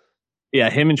 Yeah,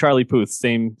 him and Charlie Puth,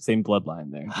 same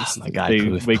bloodline there. Oh my God,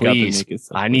 Puth, please.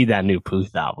 I need that new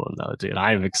Puth album, though, dude.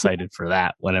 I'm excited for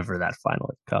that whenever that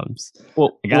finally comes.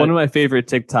 Well, one of my favorite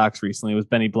TikToks recently was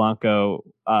Benny Blanco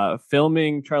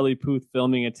filming Charlie Puth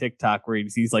filming a TikTok where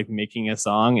he's like making a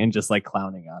song and just like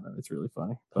clowning on him. It's really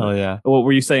funny. But, oh, yeah. What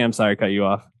were you saying? I'm sorry, I cut you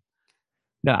off.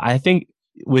 No, I think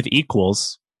with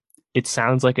Equals, it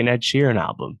sounds like an Ed Sheeran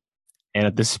album. And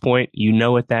at this point, you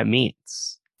know what that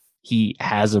means. He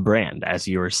has a brand, as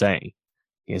you were saying.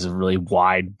 He has a really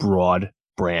wide, broad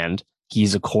brand.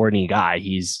 He's a corny guy.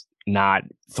 He's not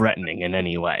threatening in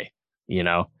any way,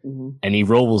 mm-hmm. And he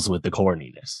rolls with the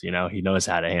corniness. He knows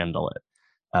how to handle it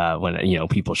when,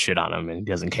 people shit on him, and he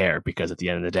doesn't care because at the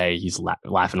end of the day, he's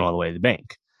laughing all the way to the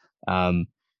bank. Again,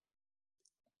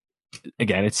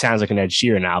 it sounds like an Ed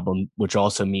Sheeran album, which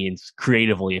also means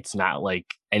creatively, it's not like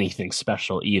anything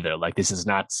special either. Like this is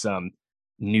not some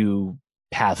new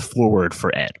path forward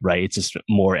for Ed, right? It's just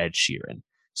more Ed Sheeran.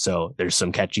 So there's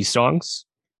some catchy songs,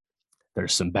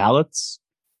 there's some ballads,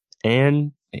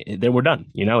 and then we're done.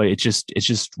 It's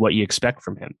just what you expect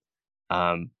from him.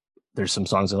 There's some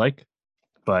songs I like,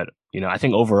 but I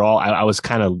think overall I was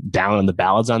kind of down on the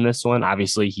ballads on this one.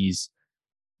 Obviously, he's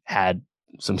had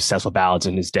some successful ballads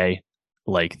in his day,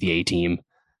 like the A-Team,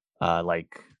 I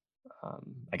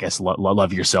guess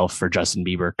Love Yourself for Justin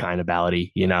Bieber kind of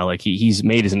ballady, like he's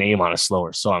made his name on a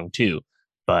slower song too,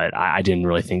 but I didn't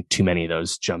really think too many of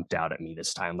those jumped out at me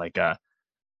this time. Like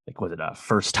was it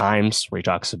First Times, where he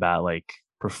talks about like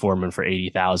performing for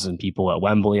 80,000 people at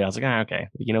Wembley. I was like, okay,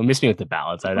 miss me with the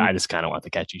ballads. I just kind of want the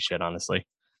catchy shit, honestly.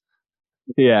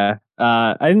 Yeah.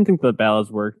 I didn't think the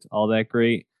ballads worked all that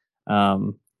great.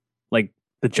 Like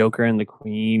the Joker and the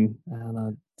Queen, I don't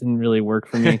know, didn't really work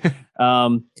for me.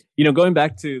 Going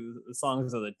back to the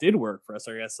songs that did work for us,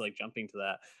 I guess like jumping to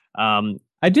that.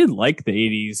 I did like the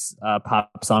 80s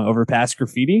pop song Overpass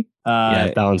Graffiti.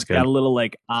 Yeah, that one's good. Got a little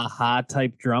like aha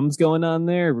type drums going on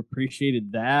there.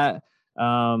 Appreciated that.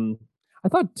 I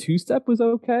thought Two Step was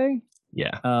okay.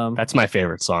 Yeah. That's my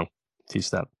favorite song, Two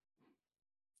Step.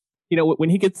 When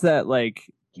he gets that like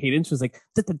cadence was like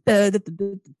it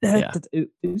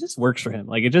just works for him.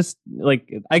 Like it just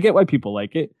like I get why people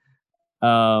like it.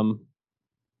 I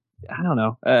don't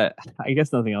know. I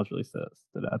guess nothing else really stood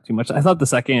out too much. I thought the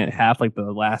second half, like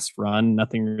the last run,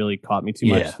 nothing really caught me too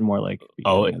much. More like the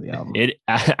album.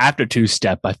 After Two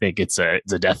Step, I think it's a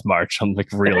death march. I'm like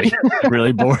really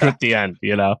really bored at the end.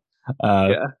 Yeah.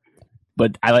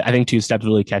 But I think Two Step's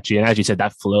really catchy, and as you said,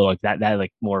 that flow, like that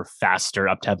like more faster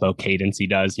up tempo cadence he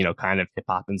does, kind of hip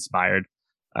hop inspired.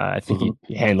 I think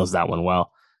he handles that one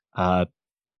well. I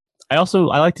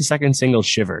like the second single,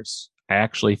 Shivers. I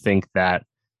actually think that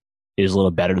is a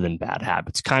little better than Bad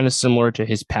Habits. Kind of similar to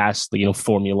his past,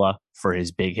 formula for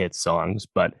his big hit songs,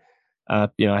 but I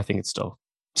think it's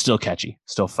still catchy,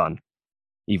 still fun,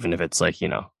 even if it's like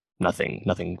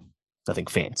nothing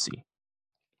fancy.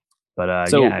 But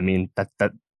I mean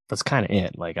that's kind of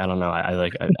it. Like I don't know. I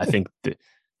think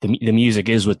the music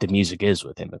is what the music is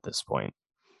with him at this point.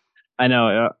 I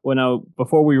know.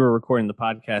 Before we were recording the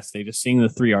podcast today, just seeing the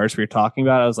three artists we were talking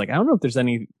about, I was like, I don't know if there's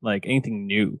anything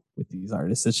new with these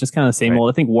artists. It's just kind of the same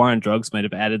old. I think War on Drugs might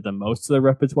have added the most to their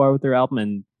repertoire with their album,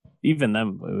 and even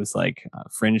them, it was like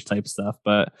fringe type stuff.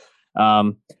 But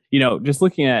just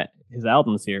looking at his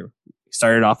albums here, he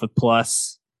started off with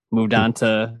Plus, moved on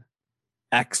to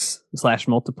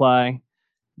X/Multiply.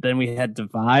 Then we had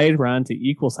Divide. We're on to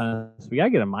Equal Signs. We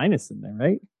gotta get a minus in there,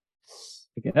 right?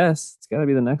 I guess it's gotta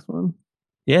be the next one.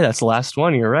 Yeah, that's the last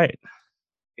one. You're right.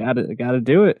 Gotta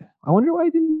do it. I wonder why I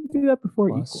didn't do that before.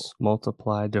 Plus, Equal.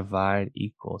 Multiply, divide,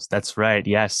 equals. That's right.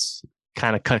 Yes,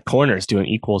 kind of cut corners doing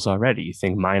equals already. You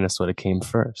think minus would have came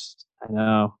first? I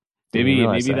know. Maybe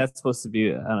that's supposed to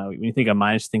be. I don't know. When you think of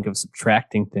mine, just think of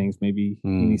subtracting things. Maybe he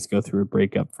needs to go through a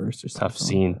breakup first or something. Tough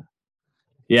scene. Like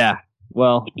yeah.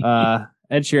 Well,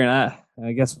 Ed Sheeran.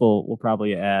 I guess we'll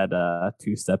probably add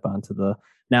Two Step onto the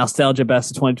Nostalgia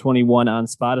Best of 2021 on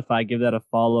Spotify. Give that a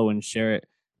follow and share it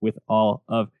with all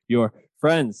of your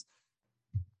friends.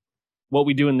 What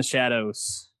We Do in the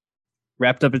Shadows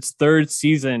wrapped up its third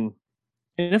season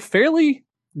in a fairly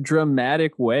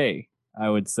dramatic way, I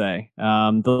would say.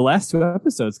 The last two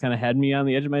episodes kind of had me on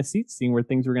the edge of my seat, seeing where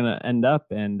things were going to end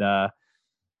up. And,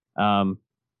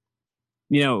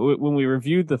 when we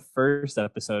reviewed the first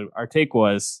episode, our take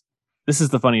was, this is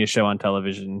the funniest show on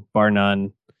television, bar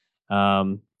none.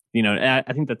 I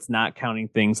think that's not counting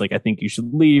things like I Think You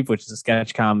Should Leave, which is a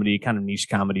sketch comedy, kind of niche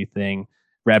comedy thing.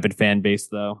 Rabid fan base,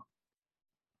 though.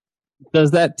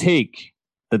 Does that take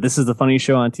that this is the funniest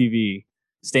show on TV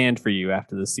stand for you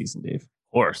after this season, Dave?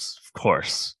 Of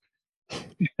course.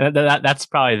 That's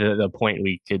probably the point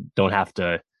we don't have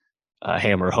to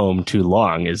hammer home too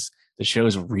long. Is the show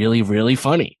is really, really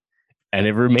funny, and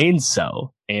it remains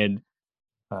so. And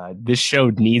this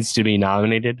show needs to be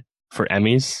nominated for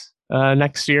Emmys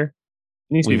next year.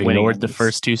 We've ignored the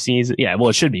first two seasons. Yeah, well,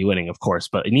 it should be winning, of course,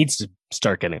 but it needs to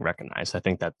start getting recognized. I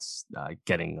think that's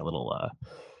getting a little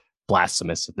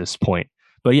blasphemous at this point.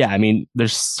 But yeah, I mean,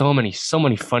 there's so many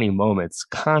funny moments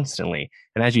constantly.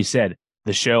 And as you said,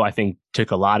 the show, I think,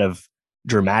 took a lot of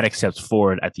dramatic steps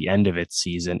forward at the end of its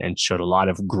season and showed a lot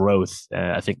of growth,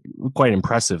 I think, quite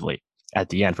impressively at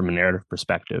the end from a narrative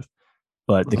perspective.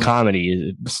 But the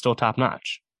comedy is still top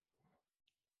notch.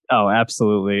 Oh,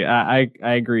 absolutely. I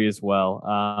agree as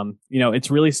well.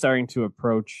 It's really starting to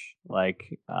approach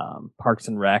like Parks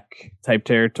and Rec type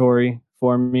territory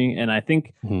for me. And I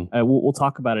think we'll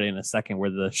talk about it in a second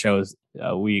where the shows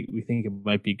we think it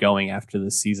might be going after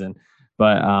this season.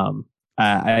 But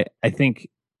I think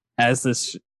as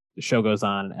this show goes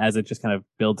on, as it just kind of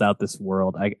builds out this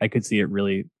world, I could see it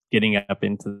really getting up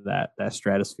into that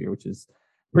stratosphere, which is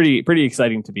pretty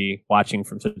exciting to be watching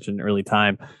from such an early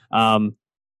time. Why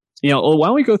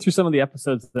don't we go through some of the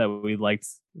episodes that we liked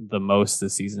the most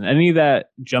this season? Any that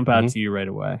jump out to you right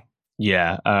away?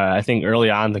 Yeah, I think early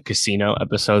on the casino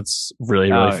episode's really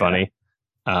funny.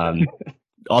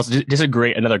 Also, just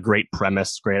another great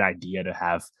premise, great idea to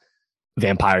have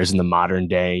vampires in the modern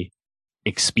day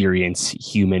experience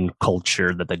human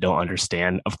culture that they don't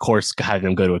understand. Of course, having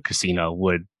them go to a casino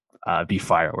would be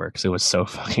fireworks. It was so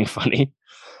fucking funny.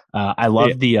 I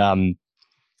love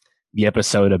the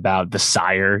episode about the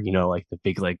sire, like the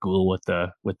big like ghoul with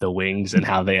the wings, and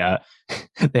how they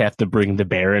have to bring the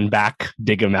Baron back,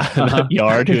 dig him out of the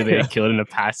yard, who they had killed in a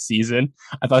past season.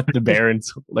 I thought the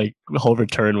Baron's like whole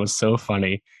return was so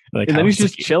funny. Like, and then he's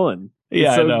just chilling.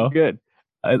 Yeah, so I know. Good.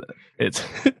 It's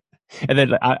and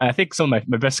then I think some of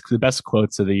the best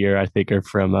quotes of the year I think are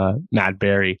from Matt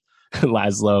Berry,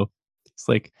 Laszlo. It's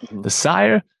like the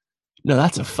sire. No,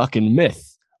 that's a fucking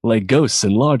myth. Like ghosts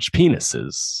and large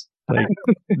penises. Like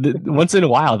once in a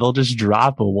while, they'll just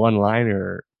drop a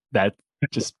one-liner that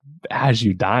just has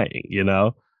you dying.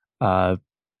 I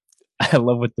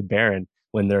love with the Baron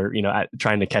when they're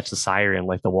trying to catch the sire in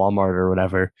like the Walmart or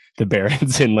whatever. The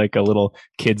Baron's in like a little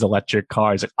kid's electric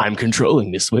car. He's like, I'm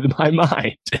controlling this with my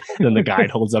mind. And then the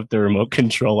guide holds up the remote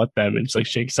control at them and just like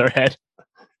shakes our head.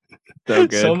 So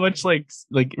good. So much like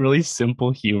really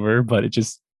simple humor, but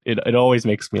it always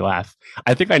makes me laugh.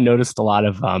 I think I noticed a lot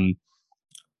of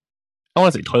I don't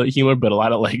want to say toilet humor, but a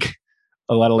lot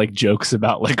of jokes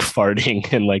about like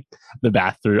farting and like the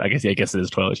bathroom. I guess it is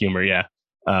toilet humor. Yeah.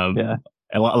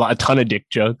 A ton of dick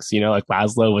jokes, like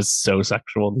Laszlo was so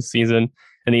sexual this season,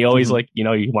 and he always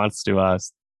he wants to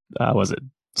was it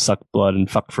suck blood and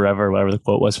fuck forever, whatever the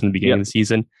quote was from the beginning of the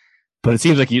season. But it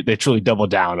seems like they truly double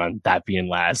down on that being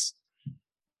Laz.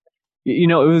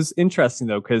 It was interesting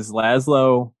though, because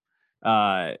Laszlo,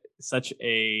 such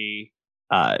a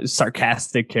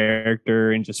sarcastic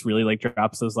character, and just really like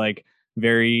drops those like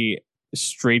very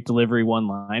straight delivery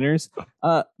one-liners,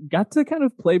 got to kind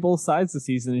of play both sides this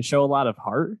season and show a lot of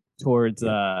heart towards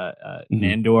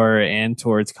Nandor and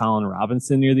towards Colin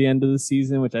Robinson near the end of the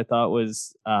season, which I thought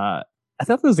was a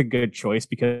good choice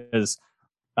because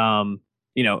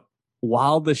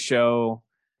while the show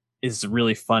is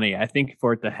really funny, I think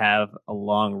for it to have a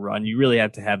long run, you really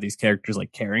have to have these characters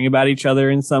like caring about each other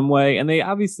in some way, and they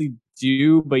obviously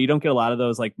do, but you don't get a lot of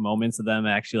those like moments of them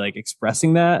actually like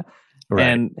expressing that. Right.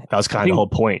 And that was kind of the whole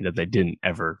point, that they didn't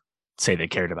ever say they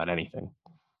cared about anything.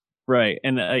 Right.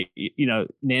 And,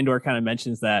 Nandor kind of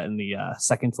mentions that in the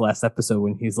second to last episode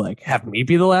when he's like, have me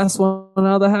be the last one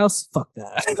out of the house? Fuck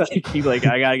that. I got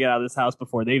to get out of this house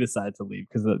before they decide to leave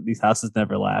because these houses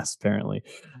never last, apparently.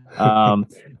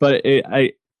 But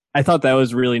I thought that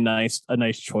was really nice, a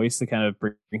nice choice to kind of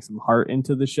bring some heart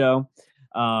into the show.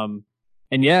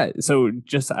 And yeah, so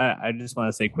I just want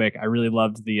to say quick, I really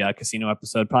loved the casino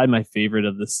episode, probably my favorite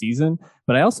of the season.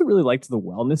 But I also really liked the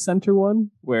wellness center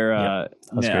one where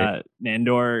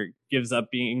Nandor gives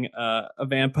up being a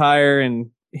vampire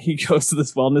and he goes to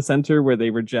this wellness center where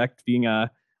they reject being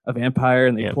a vampire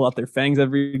and they pull out their fangs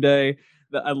every day.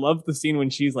 I love the scene when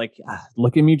she's like,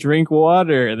 look at me drink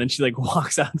water. And then she like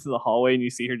walks out into the hallway and you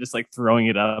see her just like throwing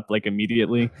it up like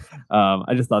immediately.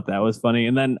 I just thought that was funny.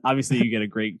 And then obviously you get a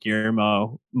great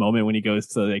Guillermo moment when he goes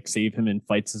to like save him and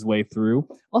fights his way through.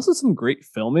 Also some great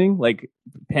filming, like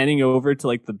panning over to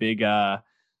like the big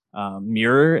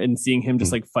mirror and seeing him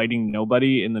just like fighting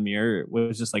nobody in the mirror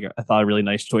was just like, I thought a really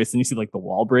nice choice. And you see like the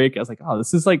wall break. I was like, oh,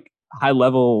 this is like high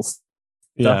level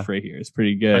stuff right here. It's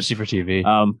pretty good. Especially for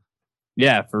TV.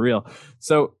 Yeah, for real.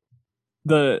 So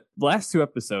the last two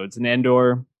episodes,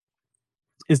 Nandor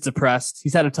is depressed.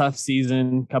 He's had a tough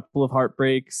season, couple of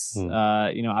heartbreaks.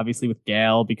 Obviously with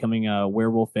Gale becoming a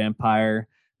werewolf vampire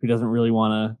who doesn't really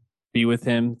want to be with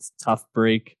him. It's a tough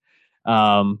break.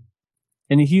 And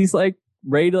he's like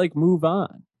ready to like move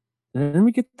on. And then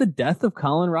we get the death of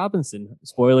Colin Robinson.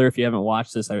 Spoiler, if you haven't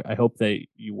watched this, I hope that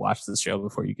you watch this show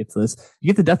before you get to this. You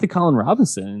get the death of Colin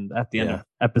Robinson at the end of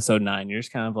episode 9. You're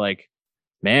just kind of like,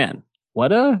 man,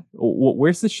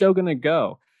 where's the show going to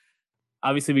go?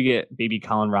 Obviously, we get baby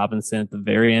Colin Robinson at the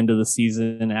very end of the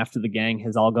season after the gang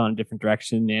has all gone a different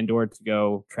direction. Nandor to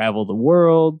go travel the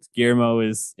world. Guillermo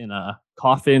is in a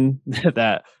coffin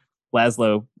that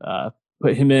Laszlo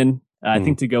put him in, I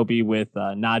think, to go be with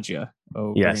Nadia.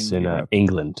 In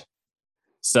England.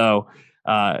 So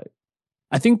I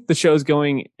think the show's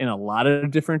going in a lot of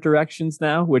different directions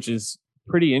now, which is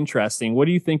pretty interesting. What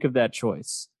do you think of that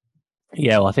choice?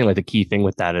 Yeah, well, I think like the key thing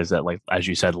with that is that, like, as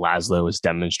you said, Laszlo is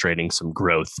demonstrating some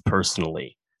growth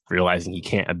personally, realizing he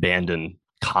can't abandon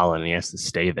Colin. He has to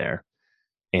stay there.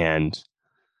 And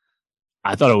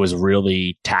I thought it was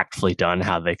really tactfully done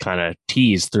how they kind of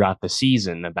teased throughout the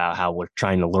season about how we're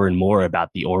trying to learn more about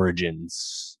the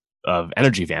origins of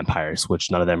energy vampires, which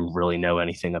none of them really know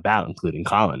anything about, including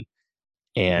Colin.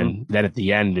 And then at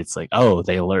the end, it's like, oh,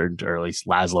 they learned, or at least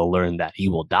Laszlo learned, that he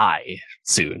will die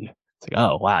soon. It's like,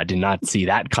 oh wow, I did not see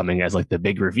that coming as like the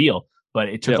big reveal. But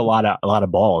it took a lot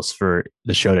of balls for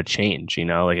the show to change.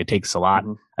 Like it takes a lot,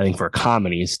 I think, for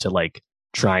comedies to like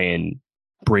try and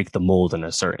break the mold in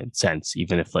a certain sense,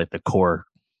 even if like the core,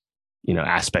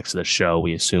 aspects of the show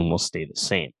we assume will stay the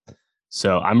same.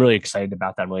 So I'm really excited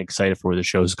about that. I'm really excited for where the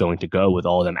show's going to go with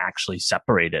all of them actually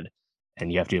separated.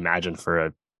 And you have to imagine for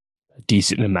a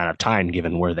decent amount of time,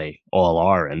 given where they all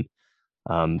are. And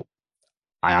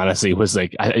I honestly was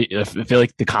like, I feel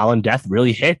like the Colin death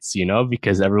really hits,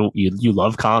 because you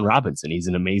love Colin Robinson. He's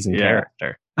an amazing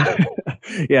character.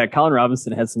 Yeah, Colin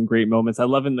Robinson has some great moments. I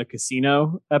love in the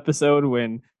casino episode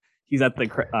when he's at the,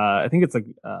 I think it's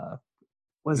a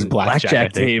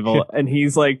blackjack table, and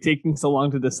he's like taking so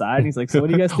long to decide. And he's like, so what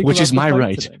do you guys think? Which is my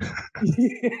right.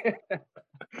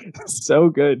 So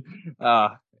good.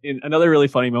 In another really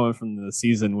funny moment from the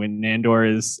season when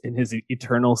Nandor is in his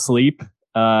eternal sleep,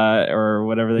 or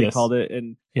whatever they called it,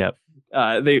 and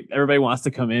everybody wants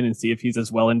to come in and see if he's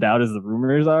as well endowed as the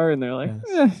rumors are, and they're like,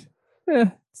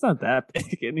 it's not that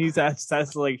big, and he's has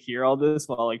to like hear all this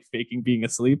while like faking being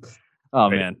asleep. Oh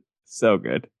man, so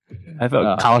good. I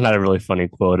thought Colin had a really funny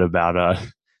quote about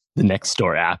the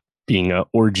Nextdoor app being an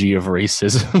orgy of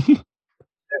racism.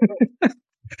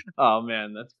 Oh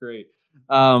man, that's great.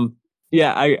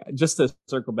 I just to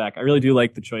circle back, I really do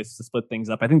like the choice to split things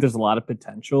up. I think there's a lot of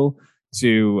potential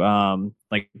to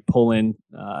like pull in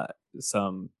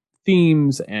some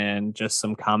themes and just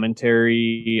some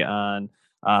commentary on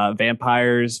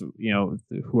vampires,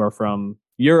 who are from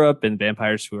Europe, and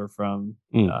vampires who are from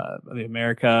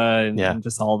America, and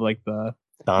just all of like the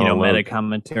meta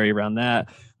commentary around that.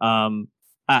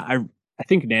 I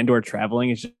think Nandor traveling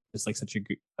is just like such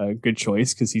a good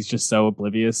choice because he's just so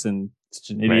oblivious and such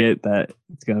an idiot that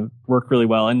it's going to work really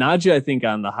well. And Nadia, I think,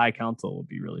 on the High Council will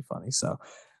be really funny. So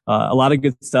a lot of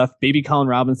good stuff. Baby Colin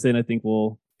Robinson, I think,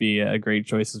 will be a great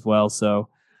choice as well. So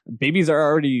babies are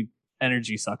already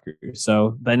energy suckers.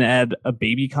 So then add a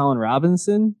baby Colin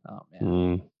Robinson. Oh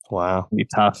man, wow, it'd be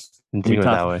tough. Didn't think of it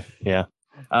that way.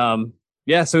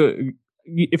 Yeah. So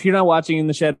if you're not watching In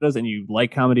the Shadows and you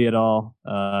like comedy at all,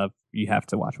 you have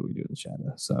to watch What We Do in the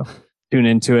Shadows. So tune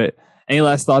into it. Any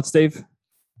last thoughts, Dave?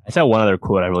 I saw one other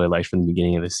quote I really liked from the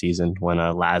beginning of the season when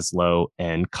Laszlo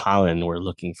and Colin were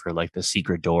looking for like the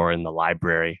secret door in the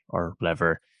library or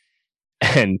whatever.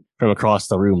 And from across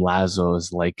the room, Laszlo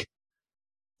is like,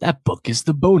 that book is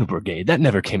the Bone Brigade. That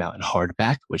never came out in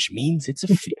hardback, which means it's a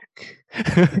fake.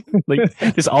 Like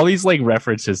there's all these like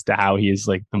references to how he is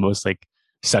like the most like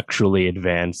sexually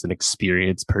advanced and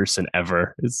experienced person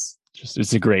ever. It's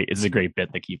a great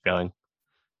bit to keep going.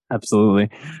 Absolutely.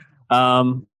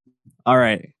 Um, all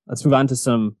right, let's move on to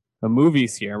some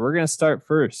movies here. We're gonna start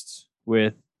first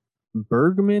with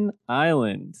Bergman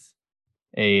Island,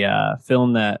 a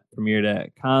film that premiered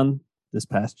at Cannes this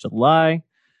past July.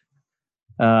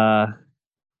 Uh,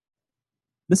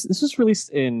 this was released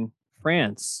in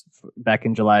France back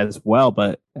in July as well,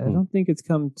 but I don't think it's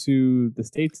come to the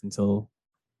States until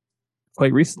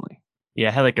quite recently. Yeah,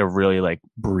 I had like a really like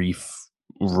brief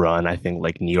run, I think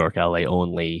like New York, LA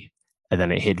only, and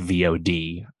then it hit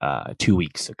VOD 2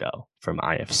 weeks ago from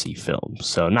IFC Films.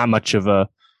 So not much of a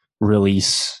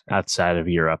release outside of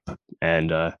Europe.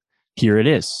 And here it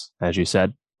is, as you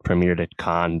said, premiered at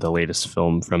Cannes, the latest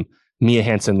film from Mia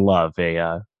Hansen-Løve,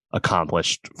 a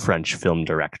accomplished French film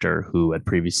director who had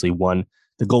previously won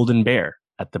the Golden Bear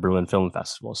at the Berlin Film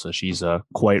Festival. So she's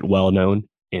quite well known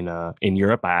in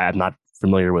Europe. I'm not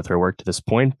familiar with her work to this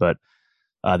point, but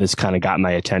this kind of got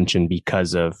my attention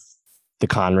because of the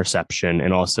Cannes reception,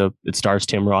 and also it stars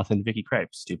Tim Roth and Vicky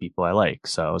Krieps, two people I like.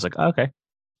 So I was like, okay,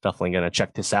 definitely gonna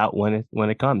check this out when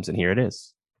it comes, and here it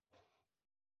is.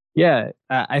 Yeah,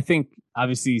 I think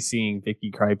obviously seeing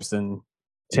Vicky Krieps and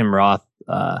Tim Roth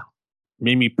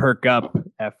made me perk up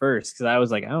at first because I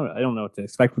was like, I don't know what to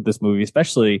expect with this movie,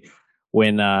 especially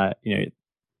when it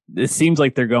seems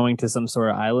like they're going to some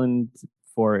sort of island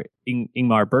for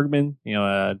Ingmar Bergman,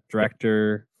 a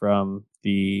director from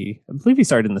I believe he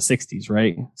started in the 60s,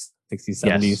 right? 60s,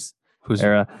 70s. Yes. Who's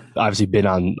era. Obviously been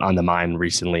on the mind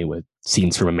recently with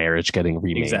Scenes from a Marriage getting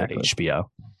remade at HBO.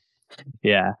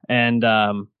 Yeah. And,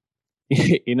 I'm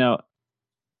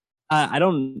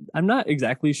not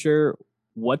exactly sure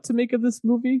what to make of this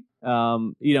movie.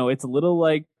 It's a little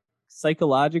like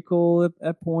psychological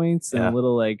at points and a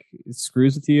little like it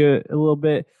screws with you a little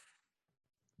bit.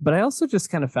 But I also just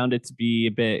kind of found it to be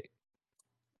a bit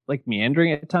like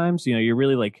meandering at times. You're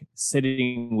really like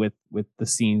sitting with the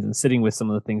scenes and sitting with some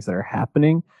of the things that are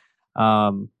happening.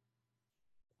 I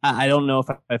don't know if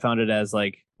I found it as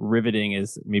like riveting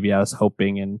as maybe I was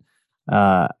hoping, and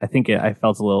I think I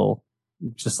felt a little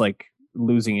just like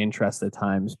losing interest at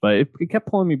times, but it kept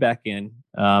pulling me back in.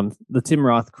 The Tim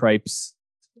Roth Krieps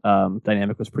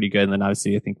dynamic was pretty good, and then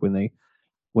obviously I think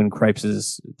when Krieps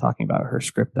is talking about her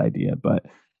script idea, but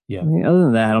yeah. I mean, other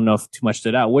than that, I don't know if too much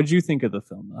stood out. What did you think of the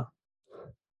film, though?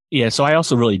 Yeah, so I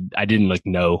also I didn't like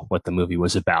know what the movie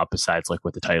was about besides like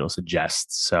what the title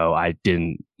suggests. So I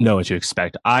didn't know what to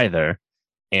expect either.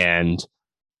 And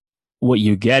what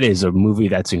you get is a movie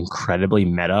that's incredibly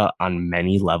meta on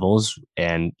many levels.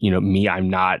 And, I'm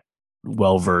not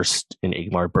well versed in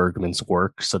Ingmar Bergman's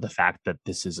work. So the fact that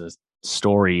this is a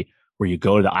story where you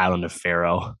go to the island of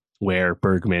Faro, where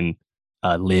Bergman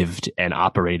lived and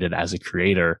operated as a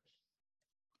creator,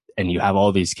 and you have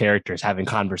all these characters having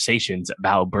conversations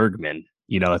about Bergman,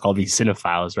 like all these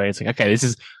cinephiles, right? It's like, okay, this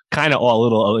is kind of all a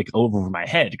little like over my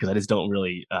head because I just don't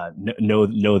really know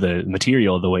the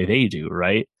material the way they do,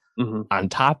 right? Mm-hmm. On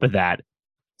top of that,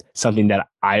 something that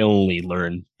I only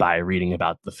learned by reading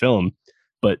about the film,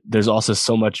 but there's also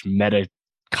so much meta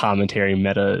commentary,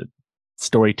 meta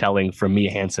storytelling from Mia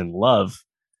Hansen-Løve,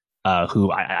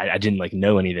 who I didn't like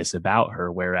know any of this about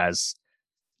her, whereas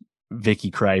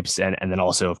Vicky Krieps and then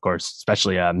also, of course,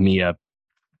 especially Mia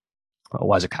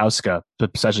Wasikowska,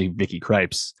 but especially Vicky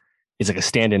Krieps, is like a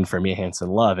stand-in for Mia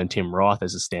Hansen-Løve, and Tim Roth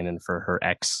is a stand-in for her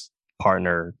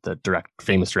ex-partner, the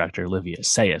famous director Olivia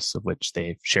Assayas, of which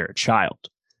they share a child.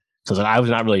 So I was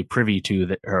not really privy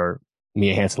to her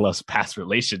Mia Hansen-Løve's past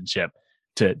relationship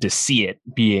to see it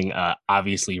being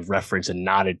obviously referenced and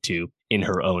nodded to in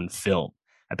her own film.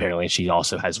 Apparently, she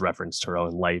also has referenced her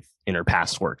own life in her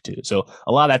past work too. So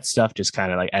a lot of that stuff just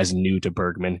kind of like as new to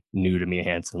Bergman, new to Mia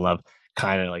Hansen-Løve,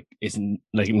 kind of like isn't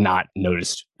like not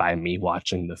noticed by me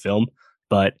watching the film.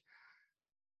 But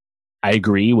I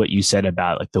agree what you said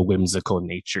about like the whimsical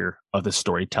nature of the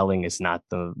storytelling is not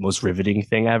the most riveting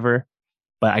thing ever.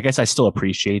 But I guess I still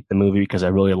appreciate the movie because I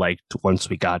really liked once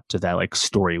we got to that like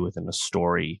story within a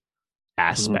story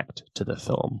aspect to the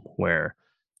film where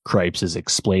Krieps is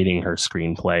explaining her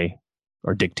screenplay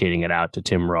or dictating it out to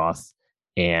Tim Roth.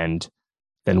 And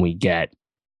then we get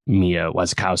Mia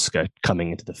Wasikowska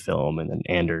coming into the film, and then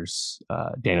Anders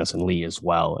Danielsen Lee as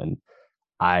well. And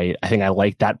I think I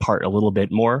like that part a little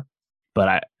bit more.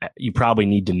 but you probably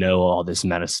need to know all this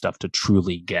meta stuff to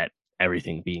truly get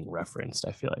everything being referenced,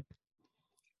 I feel like.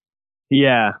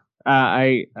 Yeah,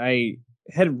 I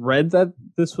had read that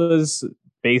this was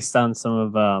based on some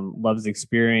of Love's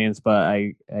experience, but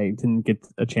I didn't get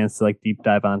a chance to like deep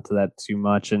dive onto that too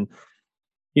much. And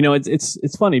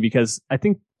it's funny because I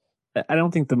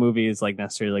don't think the movie is like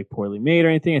necessarily like poorly made or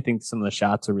anything. I think some of the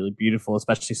shots are really beautiful,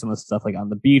 especially some of the stuff like on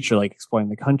the beach or like exploring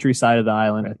the countryside of the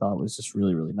island. I thought was just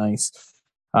really, really nice.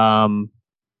 Um,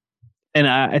 and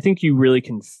I think you really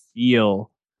can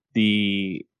feel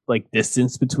the like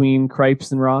distance between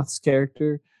Cripes and Roth's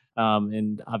character.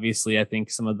 And obviously, I think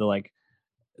some of the like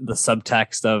the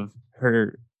subtext of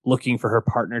her looking for her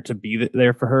partner to be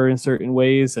there for her in certain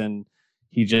ways, and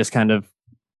he just kind of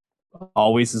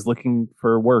always is looking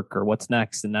for work or what's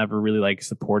next and never really like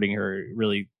supporting her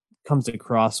really comes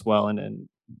across well and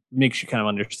makes you kind of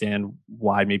understand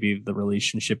why maybe the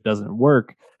relationship doesn't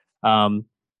work.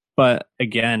 But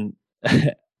again,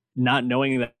 not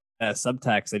knowing that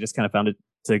subtext, I just kind of found it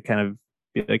to kind of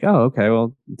be like, oh, okay,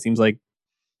 well, it seems like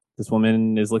this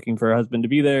woman is looking for her husband to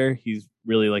be there. He's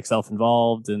really like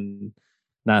self-involved and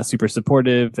not super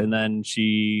supportive. And then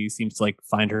she seems to like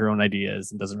find her own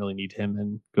ideas and doesn't really need him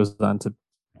and goes on to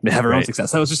have her own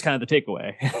success. That was just kind of the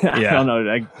takeaway. I don't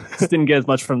know. I just didn't get as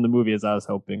much from the movie as I was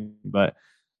hoping, but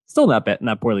still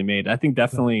not poorly made. I think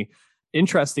definitely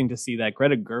interesting to see that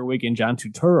Greta Gerwig and John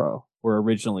Turturro were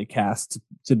originally cast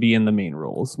to be in the main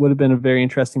roles. Would have been a very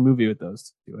interesting movie with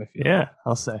those two, I feel. Yeah,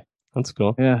 I'll say. That's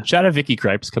cool. Yeah. Shout out Vicky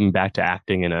Krieps coming back to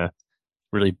acting in a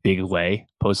really big way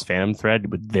post Phantom Thread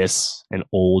with this and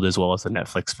Old, as well as the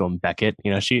Netflix film Beckett.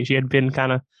 She had been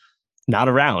kind of not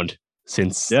around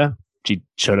since she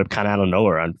showed up kind of out of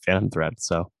nowhere on Phantom Thread.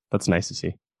 So that's nice to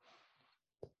see.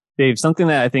 Dave, something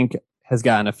that I think has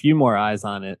gotten a few more eyes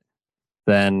on it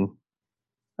than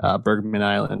Bergman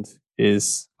Island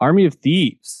is Army of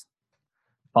Thieves.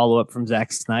 Follow up from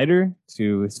Zack Snyder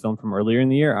to his film from earlier in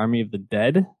the year, Army of the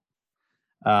Dead.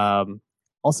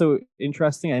 Also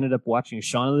interesting, I ended up watching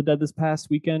Shaun of the Dead this past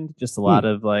weekend. Just a lot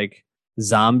of like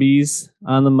zombies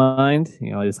on the mind.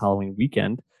 It is Halloween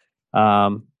weekend.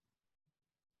 But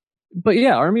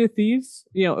yeah, Army of Thieves.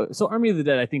 So Army of the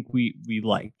Dead, I think we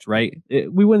liked, right?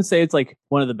 We wouldn't say it's like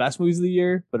one of the best movies of the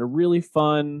year, but a really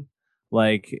fun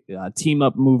like team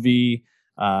up movie.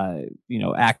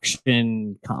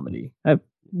 Action comedy.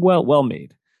 Well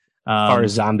made. As far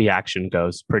as zombie action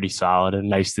goes, pretty solid and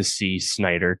nice to see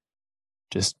Snyder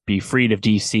just be freed of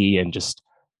DC and just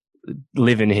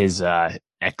live in his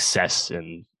excess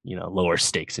and lower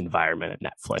stakes environment at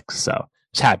Netflix. So I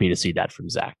was happy to see that from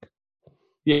Zach.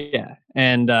 Yeah,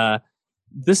 and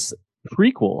this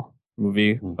prequel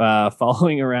movie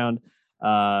following around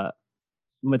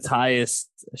Matthias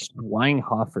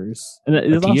Schweighöfer's, and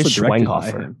it is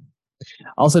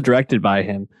also directed by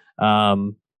him.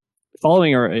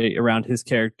 Following around his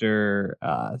character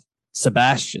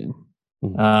Sebastian,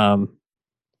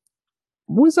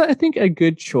 was I think a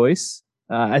good choice.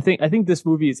 I think this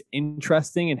movie is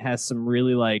interesting and has some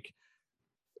really like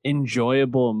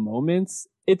enjoyable moments.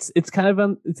 It's kind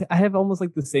of I have almost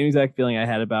like the same exact feeling I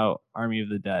had about Army of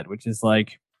the Dead, which is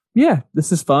like, yeah,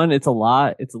 this is fun. It's a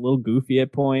lot. It's a little goofy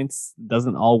at points. It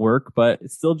doesn't all work, but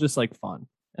it's still just like fun.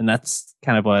 And that's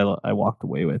kind of what I walked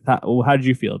away with. How did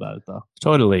you feel about it, though?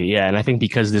 Totally, yeah. And I think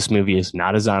because this movie is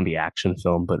not a zombie action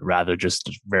film, but rather just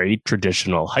a very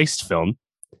traditional heist film,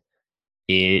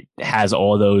 it has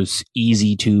all those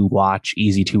easy to watch,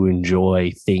 easy to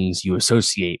enjoy things you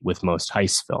associate with most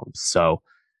heist films. So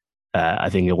I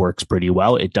think it works pretty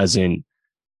well. It doesn't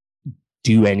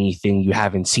do anything you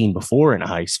haven't seen before in a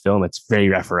heist film. It's very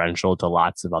referential to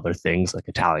lots of other things like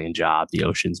Italian Job, the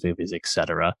Ocean's movies,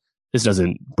 etc. This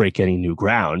doesn't break any new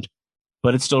ground,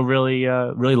 but it's still really,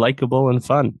 really likable and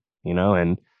fun,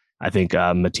 And I think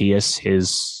Matthias,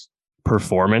 his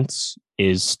performance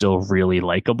is still really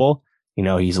likable.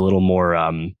 He's a little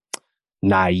more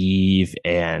naive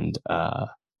and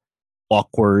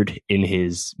awkward in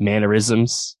his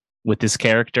mannerisms with this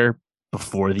character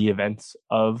before the events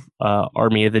of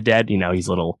Army of the Dead. He's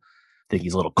a little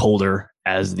colder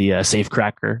as the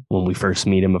safecracker when we first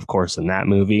meet him, of course, in that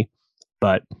movie.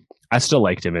 But I still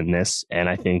liked him in this, and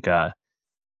I think,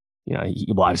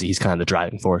 obviously he's kind of the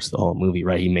driving force of the whole movie,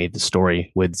 right? He made the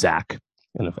story with Zach,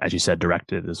 and as you said,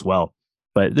 directed it as well.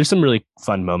 But there's some really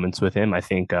fun moments with him. I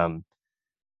think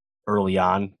early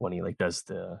on when he like does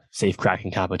the safe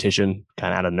cracking competition,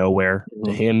 kind of out of nowhere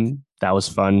to him, that was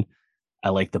fun. I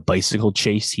like the bicycle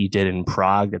chase he did in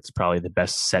Prague. That's probably the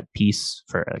best set piece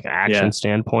for like an action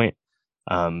standpoint.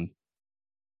 And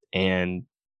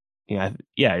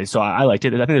Yeah. So I liked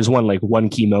it. I think there's one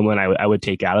key moment I would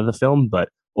take out of the film, but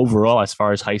overall, as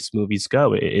far as heist movies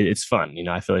go, it's fun.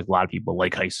 I feel like a lot of people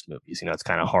like heist movies. It's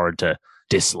kind of hard to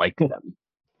dislike them.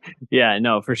 Yeah,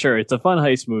 no, for sure. It's a fun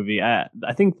heist movie. I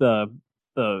think the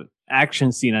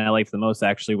action scene I liked the most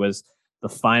actually was the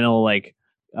final like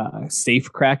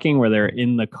safe cracking where they're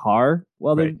in the car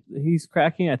while Right. he's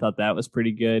cracking. I thought that was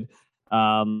pretty good.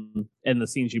 And the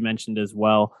scenes you mentioned as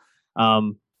well.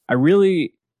 I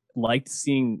really liked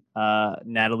seeing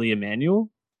Natalie Emanuel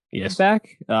Yes.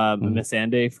 back, Mhm.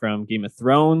 Missandei from Game of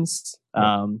Thrones.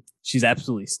 Yep. She's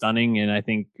absolutely stunning, and I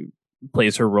think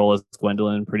plays her role as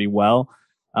Gwendolyn pretty well.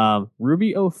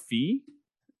 Ruby O'Fee,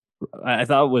 I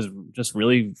thought was just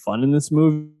really fun in this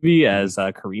movie as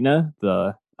Karina,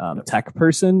 the Yep. tech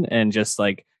person, and just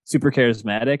like super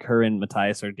charismatic. Her and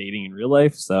Matthias are dating in real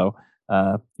life, so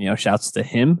shouts to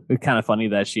him. It's kind of funny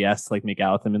that she asked to like make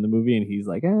out with him in the movie, and he's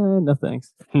like, no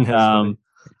thanks. That's funny.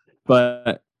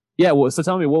 But yeah, well, so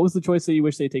tell me, what was the choice that you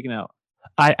wish they'd taken out?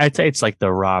 I'd say it's like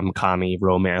the rom-commy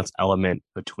romance element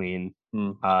between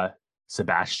Hmm.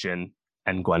 Sebastian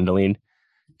and Gwendoline,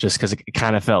 just because it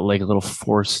kind of felt like a little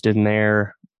forced in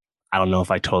there. I don't know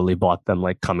if I totally bought them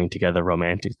like coming together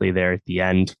romantically there at the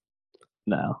end.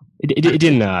 No. It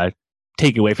didn't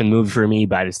take away from the movie for me,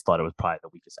 but I just thought it was probably the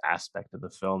weakest aspect of the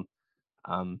film.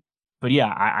 Um, but yeah,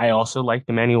 I also liked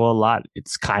Emmanuel a lot.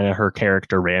 It's kind of her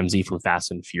character Ramsey from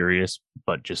Fast and Furious,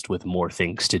 but just with more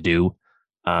things to do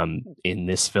in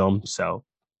this film. So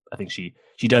I think she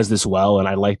does this well, and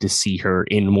I like to see her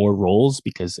in more roles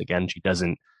because again, she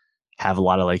doesn't have a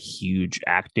lot of like huge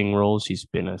acting roles. She's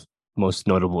been most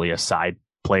notably a side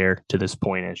player to this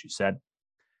point, as you said.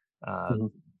 Uh,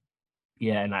 Mhm.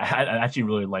 yeah, and I actually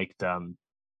really liked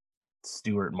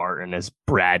Stuart Martin as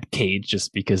Brad Cage,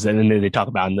 just because then they talk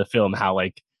about in the film how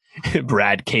like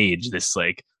Brad Cage, this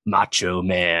like macho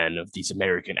man of these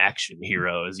American action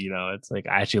heroes, it's like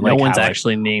I actually No like one's how like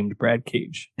actually named Brad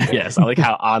Cage. yes, I like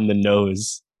how on the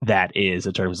nose that is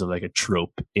in terms of like a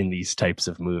trope in these types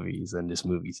of movies and just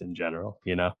movies in general.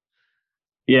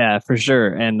 Yeah, for sure.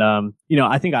 And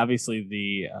I think obviously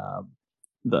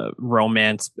the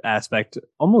romance aspect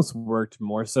almost worked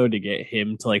more so to get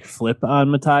him to like flip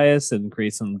on Matthias and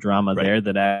create some drama Right. there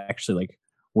that actually like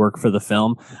work for the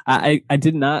film. I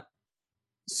did not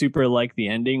super like the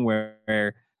ending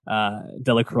where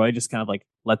Delacroix just kind of like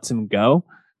lets him go,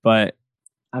 but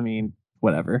I mean,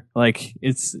 whatever. Like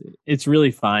it's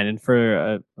really fine, and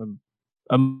for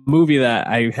a movie that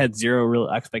I had zero real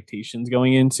expectations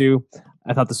going into,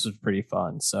 I thought this was pretty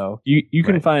fun. So you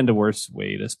can Right. find a worse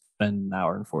way to spend an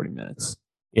hour and 40 minutes.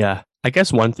 Yeah. I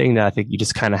guess one thing that I think you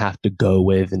just kind of have to go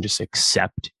with and just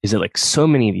accept is that like so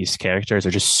many of these characters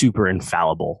are just super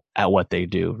infallible at what they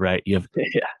do, right? You have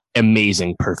Yeah.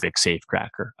 amazing perfect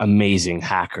safecracker, amazing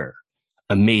hacker,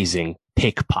 amazing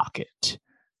pickpocket,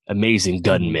 amazing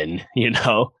gunman,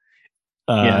 Yeah.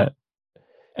 Uh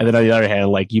and then on the other hand,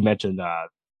 like you mentioned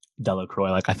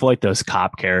Delacroix, like I feel like those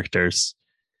cop characters,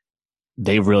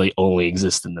 they really only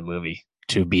exist in the movie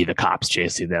to be the cops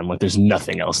chasing them. Like there's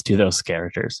nothing else to those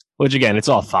characters, which again, it's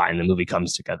all fine. The movie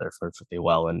comes together perfectly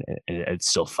well and it's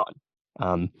still fun.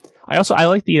 I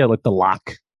like the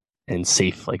lock and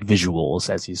safe like visuals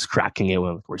as he's cracking it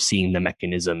when we're seeing the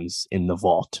mechanisms in the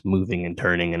vault moving and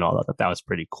turning and all that. That was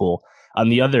pretty cool. On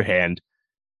the other hand,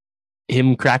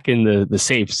 him cracking the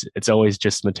safes, it's always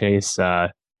just Mateus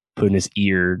putting his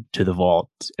ear to the vault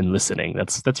and listening.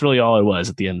 That's really all it was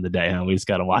at the end of the day. Huh? We just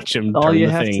got to watch him All turn you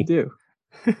the have to thing. do.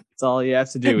 It's all you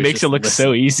have to It do. makes it look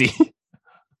so easy.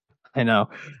 I know.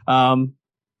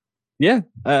 Yeah.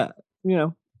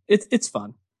 It's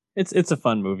fun. It's a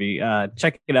fun movie.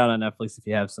 Check it out on Netflix if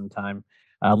you have some time.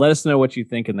 Let us know what you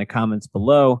think in the comments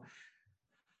below.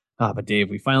 But Dave,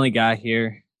 we finally got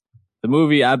here. The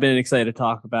movie I've been excited to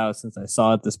talk about since I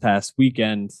saw it this past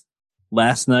weekend,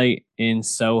 Last Night in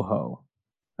Soho.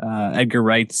 Edgar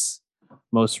Wright's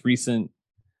most recent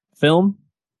film,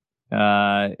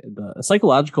 the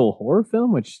psychological horror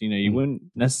film, which you wouldn't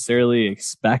necessarily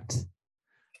expect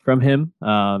from him.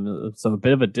 So a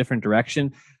bit of a different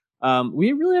direction.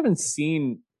 We really haven't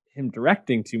seen him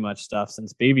directing too much stuff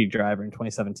since Baby Driver in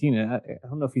 2017. I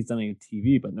don't know if he's done any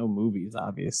TV, but no movies,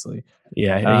 obviously.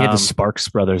 Yeah, he had the Sparks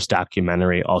Brothers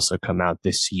documentary also come out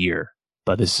this year,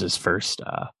 but this is his first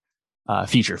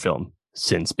feature film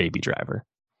since Baby Driver.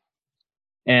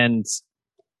 And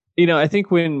I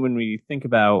think when we think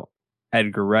about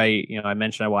Edgar Wright, I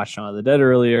mentioned I watched Shaun of the Dead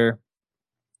earlier.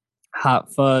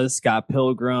 Hot Fuzz, Scott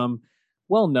Pilgrim,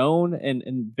 well known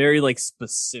and very like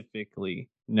specifically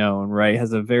known, right?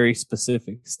 Has a very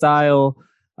specific style.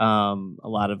 A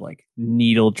lot of like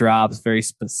needle drops, very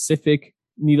specific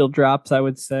needle drops, I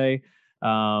would say.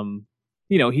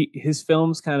 His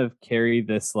films kind of carry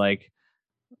this like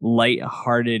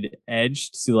light-hearted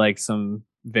edge to like some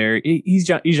he's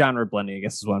genre blending, I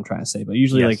guess is what I'm trying to say, but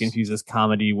usually like infuses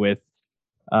comedy with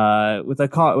a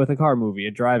car movie,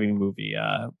 a driving movie,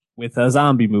 with a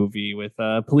zombie movie, with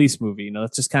a police movie.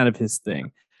 That's just kind of his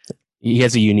thing. He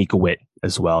has a unique wit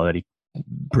as well that he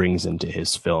brings into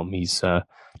his film. He's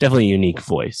definitely a unique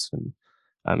voice, and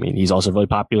I mean, he's also really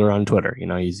popular on Twitter.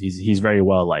 He's very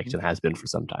well liked and has been for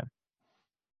some time.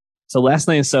 So Last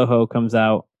Night in Soho comes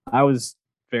out. I was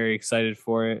very excited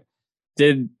for it.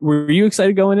 Were you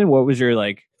excited going in? What was your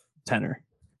like tenor?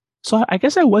 So I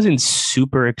guess I wasn't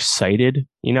super excited.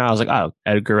 I was like, oh,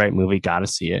 Edgar Wright movie, gotta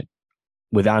see it.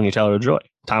 With Anya Taylor-Joy,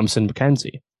 Thomasin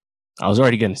McKenzie. I was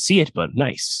already going to see it, but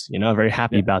nice. Very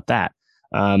happy about that.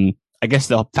 I guess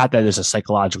the fact that there's a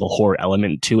psychological horror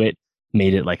element to it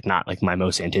made it like not like my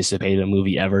most anticipated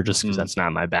movie ever, just because that's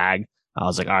not my bag. I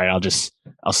was like, all right,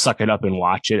 I'll suck it up and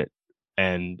watch it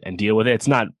and deal with it. It's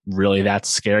not really that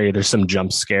scary. There's some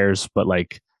jump scares, but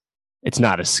like it's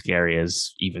not as scary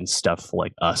as even stuff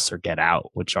like Us or Get Out,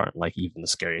 which aren't like even the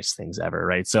scariest things ever,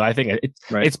 right? So I think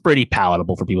it's pretty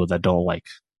palatable for people that don't like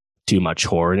too much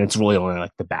horror, and it's really only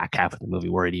like the back half of the movie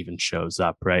where it even shows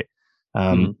up, right?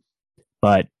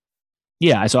 But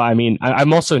yeah, so I mean,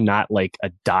 I'm also not like a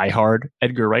diehard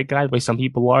Edgar Wright guy the way some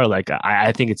people are. Like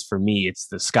I think it's, for me, it's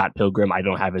the Scott Pilgrim. I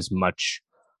don't have as much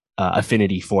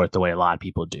affinity for it the way a lot of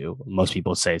people do. Most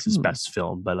people say it's his best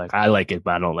film, but like I like it,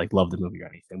 but I don't like love the movie or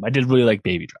anything. But I did really like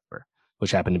Baby Driver,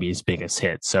 which happened to be his biggest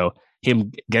hit. So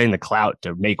him getting the clout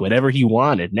to make whatever he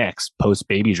wanted next post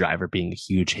Baby Driver being a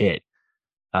huge hit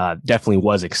definitely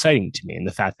was exciting to me. And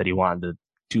the fact that he wanted to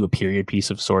do a period piece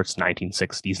of sorts,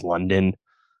 1960s London,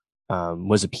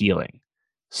 was appealing.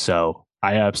 So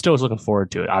I still was looking forward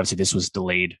to it. Obviously, this was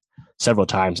delayed several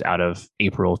times out of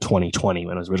April 2020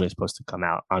 when it was originally supposed to come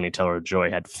out. Anya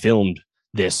Taylor-Joy had filmed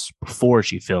this before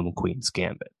she filmed Queen's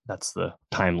Gambit. That's the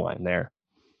timeline there.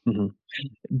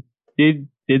 Mm-hmm. Did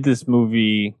this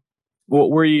movie? What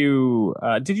were you?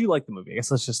 Did you like the movie? I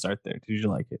guess let's just start there. Did you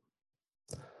like it?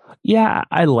 Yeah,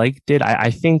 I liked it. I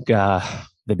think the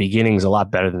beginning's a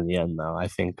lot better than the end, though. I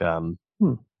think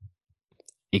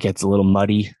it gets a little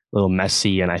muddy, a little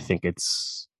messy, and I think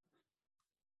it's,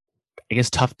 I guess,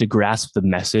 tough to grasp the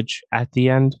message at the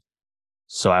end.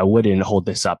 So I wouldn't hold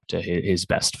this up to his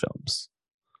best films,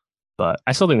 but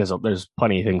I still think there's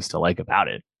plenty of things to like about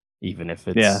it, even if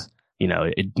it's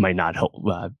it might not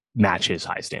match his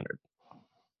high standard.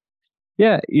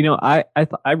 Yeah, I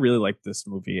really like this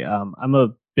movie. I'm a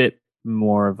bit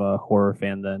more of a horror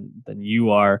fan than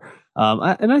you are,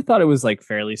 and I thought it was like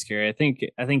fairly scary. I think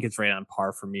it's right on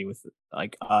par for me with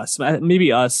like Us.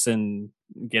 Maybe Us and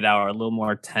Get Out are a little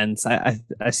more tense. I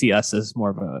see Us as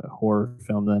more of a horror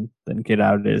film than Get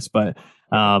Out is, but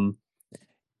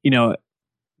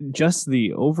just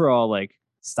the overall like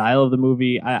style of the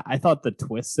movie, I thought the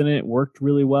twists in it worked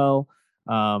really well.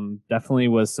 Definitely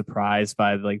was surprised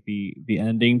by like the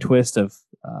ending twist of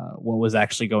what was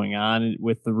actually going on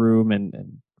with the room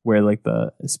and where like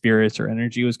the spirits or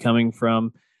energy was coming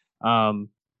from. I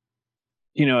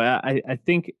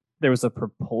think there was a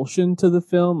propulsion to the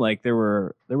film. Like there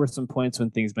were some points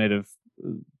when things might have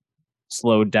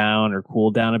slowed down or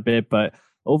cooled down a bit, but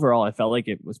overall I felt like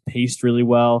it was paced really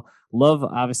well. Love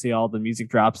obviously all the music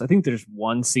drops. I think there's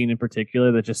one scene in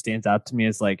particular that just stands out to me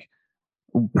as like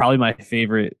probably one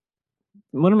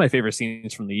of my favorite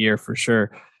scenes from the year for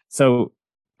sure. So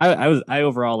I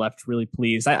overall left really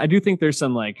pleased. I do think there's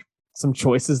some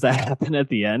choices that happen at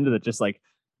the end that just like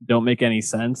don't make any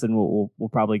sense, and we'll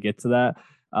probably get to that.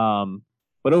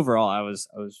 But overall,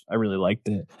 I really liked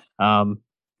it.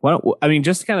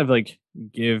 Just to kind of like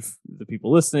give the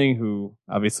people listening who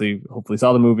obviously hopefully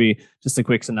saw the movie just a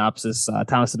quick synopsis.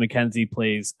 Thomasin McKenzie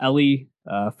plays Ellie,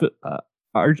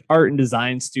 art and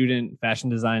design student, fashion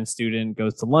design student,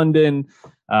 goes to London,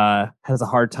 has a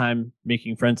hard time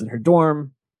making friends in her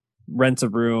dorm, rents a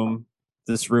room.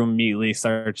 This room immediately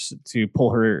starts to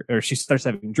pull her, or she starts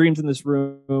having dreams in this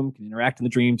room, can interact in the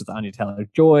dreams with Anya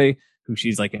Taylor-Joy, who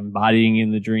she's like embodying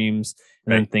in the dreams.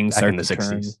 And then things start to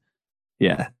turn.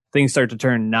 Yeah, things start to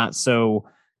turn not so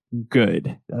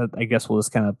good. I guess we'll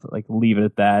just kind of like leave it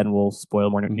at that, and we'll spoil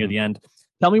more near the end.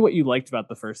 Tell me what you liked about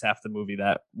the first half of the movie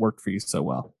that worked for you so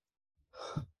well.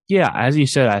 Yeah, as you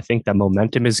said, I think that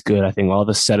momentum is good. I think all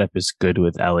the setup is good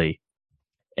with Ellie.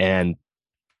 And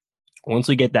once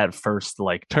we get that first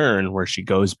like turn where she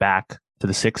goes back to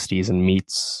the 60s and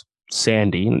meets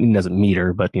Sandy, he doesn't meet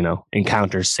her, but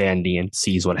encounters Sandy and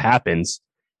sees what happens.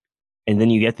 And then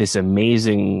you get this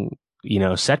amazing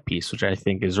set piece, which I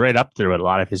think is right up there with a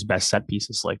lot of his best set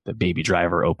pieces, like the Baby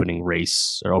Driver opening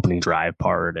race or opening drive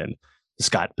part and the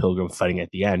Scott Pilgrim fighting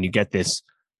at the end. You get this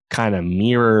kind of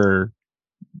mirror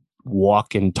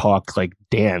walk and talk like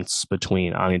dance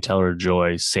between Anya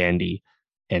Taylor-Joy, Sandy,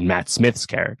 and Matt Smith's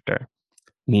character.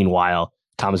 Meanwhile,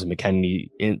 Thomas McKenney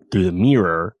through the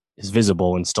mirror is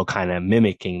visible and still kind of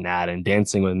mimicking that and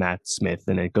dancing with Matt Smith.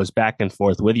 And it goes back and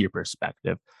forth with your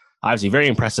perspective. Obviously, very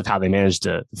impressive how they managed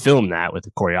to film that with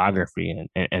the choreography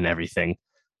and everything.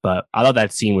 But I thought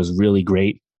that scene was really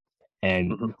great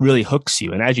and really hooks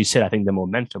you. And as you said, I think the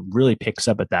momentum really picks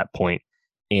up at that point,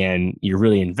 and you're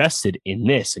really invested in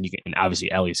this. And and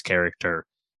obviously Ellie's character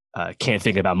can't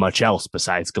think about much else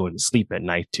besides going to sleep at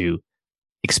night to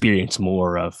experience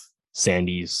more of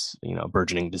Sandy's,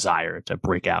 burgeoning desire to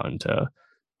break out into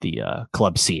the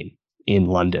club scene in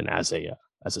London as a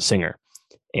singer.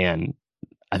 And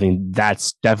I think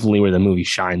that's definitely where the movie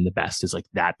shined the best, is like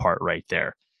that part right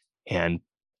there. And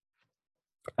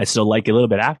I still like it a little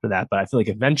bit after that, but I feel like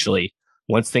eventually,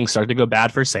 once things start to go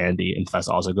bad for Sandy and thus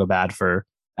also go bad for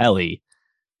Ellie,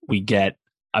 we get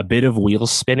a bit of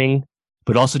wheels spinning,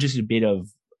 but also just a bit of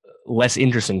less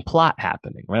interesting plot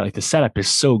happening, right? Like the setup is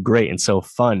so great and so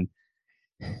fun.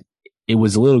 It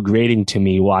was a little grating to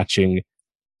me watching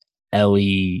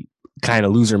Ellie kind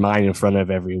of lose her mind in front of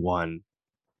everyone,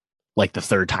 like the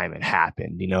third time it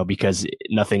happened, because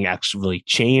nothing actually really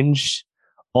changed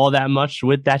all that much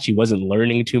with that. She wasn't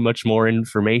learning too much more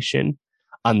information.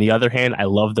 On the other hand, I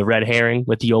love the red herring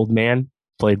with the old man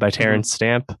played by Terrence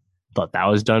Stamp. Thought that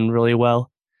was done really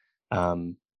well.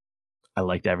 I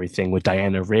liked everything with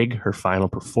Diana Rigg, her final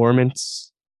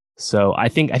performance. So I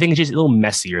think it's just a little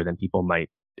messier than people might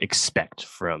expect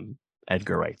from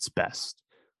Edgar Wright's best.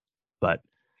 But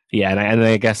yeah, and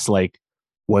I guess like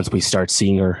once we start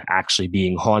seeing her actually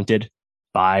being haunted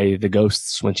by the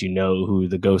ghosts, once you know who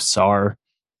the ghosts are,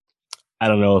 I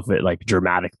don't know if it like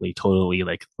dramatically totally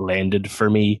like landed for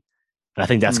me. And I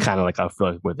think that's kind of like I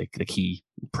feel like where the key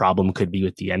problem could be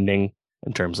with the ending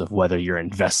in terms of whether you're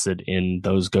invested in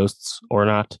those ghosts or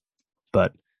not.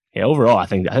 But yeah, overall, I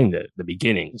think the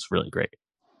beginning is really great.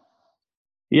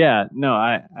 Yeah, no,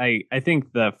 I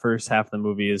think the first half of the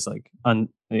movie is like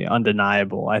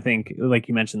undeniable. I think, like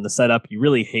you mentioned, the setup, you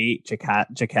really hate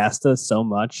Jocasta so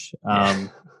much.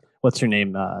 What's her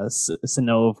name?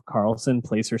 Sanove Carlson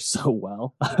plays her so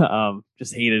well.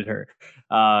 Just hated her.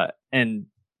 And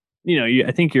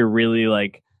I think you're really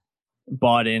like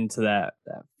bought into that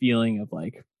feeling of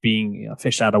like being a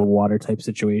fish out of water type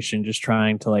situation, just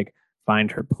trying to like find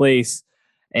her place.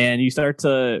 And you start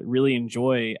to really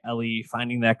enjoy Ellie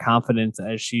finding that confidence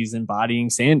as she's embodying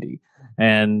Sandy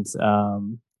and,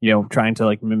 trying to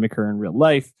like mimic her in real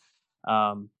life.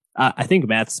 I think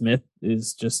Matt Smith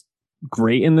is just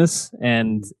great in this.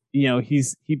 And,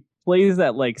 he plays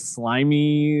that like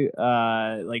slimy,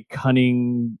 like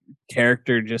cunning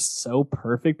character just so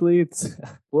perfectly. It's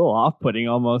a little off-putting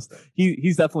almost.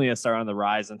 He's definitely a star on the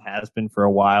rise and has been for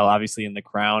a while, obviously in The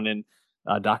Crown and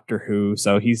Doctor Who.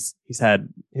 So he's had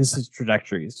his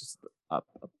trajectory is just up.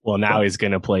 Well, now he's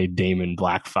going to play Daemon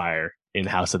Blackfire in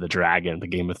House of the Dragon, the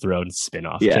Game of Thrones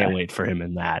spinoff. Yeah. Can't wait for him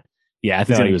in that. Yeah, I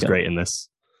thought he was great in this.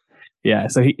 Yeah,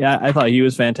 so I thought he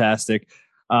was fantastic.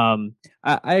 I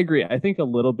agree. I think a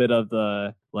little bit of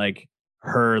the like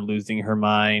her losing her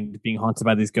mind, being haunted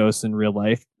by these ghosts in real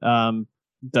life,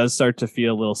 does start to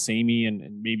feel a little samey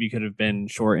and maybe could have been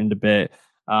shortened a bit.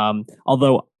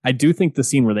 Although I do think the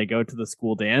scene where they go to the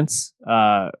school dance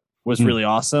was really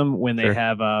awesome when they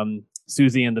have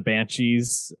Susie and the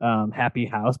Banshees Happy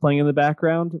House playing in the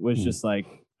background was just like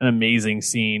an amazing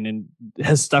scene and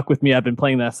has stuck with me. I've been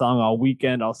playing that song all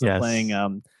weekend, also playing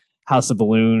House of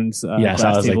Balloons. Yes,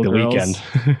 I was like the Weekend.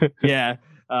 Yeah,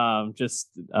 just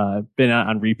been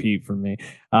on repeat for me.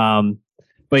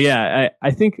 But yeah,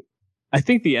 I think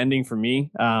the ending for me,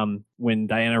 when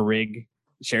Diana Rigg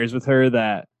shares with her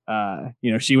that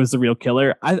she was the real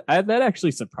killer, I that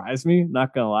actually surprised me,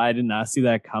 not gonna lie. I did not see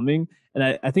that coming,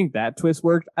 and I think that twist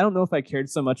worked. I don't know if I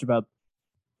cared so much about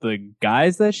the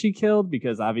guys that she killed,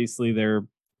 because obviously they're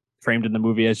framed in the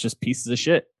movie as just pieces of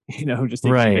shit, just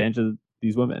taking advantage of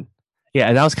these women. Yeah,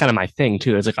 and that was kind of my thing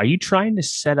too. It's like, are you trying to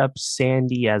set up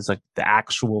Sandy as like the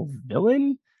actual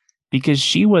villain? Because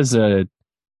she was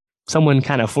someone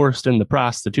kind of forced into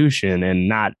prostitution and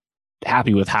not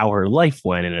happy with how her life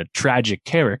went, and a tragic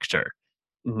character.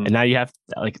 And now you have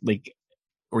like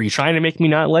were you trying to make me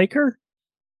not like her?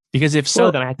 Because if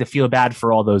so, then I have to feel bad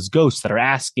for all those ghosts that are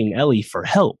asking Ellie for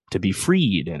help to be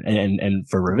freed and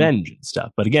for revenge and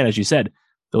stuff. But again, as you said,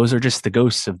 those are just the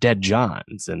ghosts of dead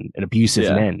Johns and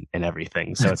abusive men and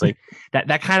everything. So it's like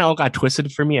that kind of all got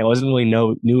twisted for me. I wasn't really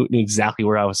knew exactly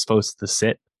where I was supposed to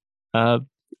sit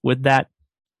with that.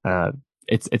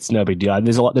 It's no big deal.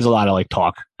 There's a lot of like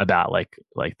talk about like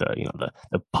the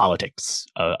politics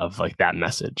of like that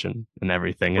message and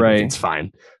everything. And Right. It's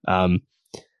fine.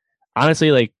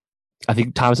 Honestly, like I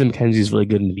think Thomasin McKenzie is really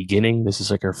good in the beginning. This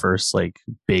is like her first like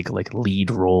big like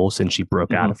lead role since she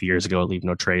broke out a few years ago at Leave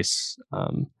No Trace.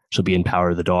 She'll be in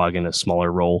Power of the Dog in a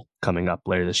smaller role coming up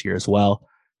later this year as well.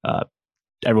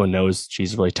 Everyone knows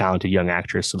she's a really talented young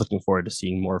actress, so looking forward to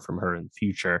seeing more from her in the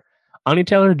future. Anya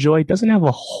Taylor-Joy doesn't have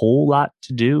a whole lot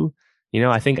to do. You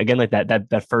know, I think again like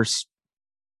that first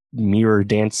mirror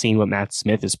dance scene with Matt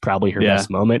Smith is probably her best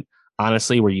moment.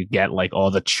 Honestly, where you get like all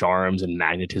the charms and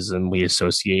magnetism we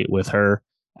associate with her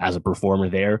as a performer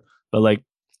there. But like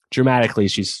dramatically,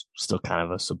 she's still kind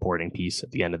of a supporting piece at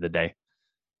the end of the day.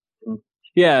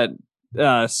 Yeah,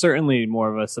 certainly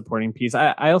more of a supporting piece.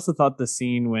 I also thought the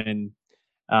scene when,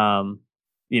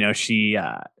 she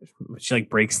like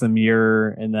breaks the mirror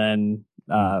and then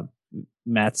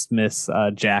Matt Smith's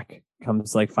Jack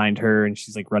comes like find her and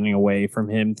she's like running away from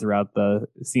him throughout the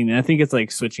scene. And I think it's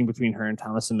like switching between her and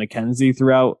Thomasin McKenzie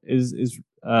throughout is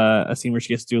a scene where she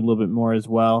gets to do a little bit more as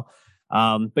well.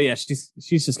 But yeah,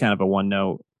 she's just kind of a one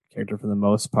note character for the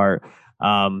most part.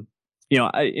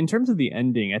 In terms of the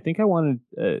ending, I think I wanted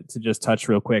to just touch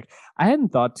real quick. I hadn't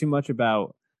thought too much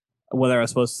about whether I was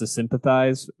supposed to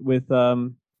sympathize with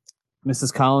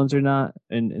Mrs. Collins or not,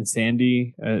 and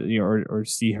Sandy, or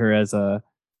see her as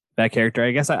that character.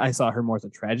 I guess I saw her more as a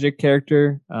tragic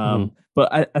character,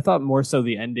 but I thought more so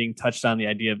the ending touched on the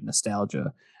idea of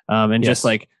nostalgia, and just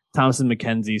like Thomasin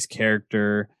McKenzie's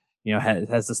character,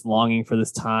 has this longing for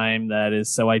this time that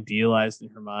is so idealized in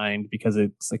her mind because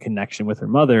it's a connection with her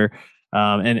mother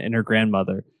and her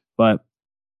grandmother. But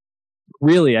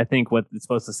really, I think what it's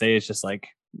supposed to say is just like,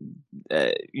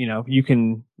 you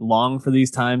can long for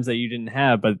these times that you didn't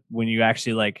have, but when you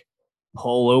actually like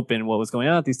pull open what was going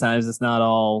on at these times, it's not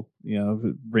all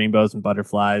rainbows and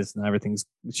butterflies and everything's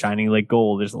shining like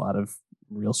gold. There's a lot of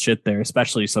real shit there,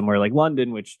 especially somewhere like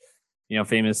London, which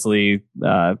famously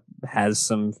has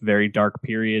some very dark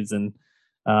periods, and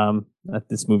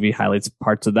this movie highlights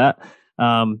parts of that.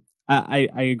 I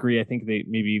agree. I think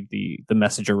maybe the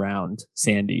message around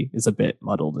Sandy is a bit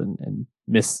muddled and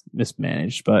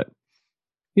mismanaged, but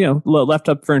left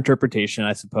up for interpretation,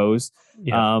 I suppose.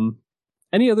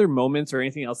 Any other moments or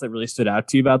anything else that really stood out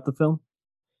to you about the film?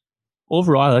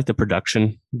 Overall, I like the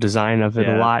production design of it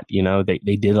a lot.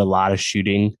 They did a lot of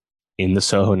shooting in the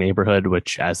Soho neighborhood,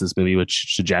 which, as this movie would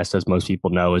suggest, as most people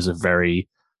know, is a very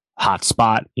hot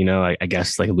spot. I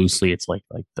guess like loosely, it's like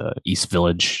the East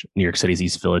Village, New York City's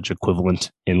East Village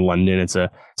equivalent in London. It's a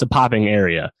popping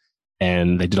area,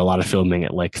 and they did a lot of filming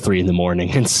at like 3 a.m.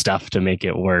 and stuff to make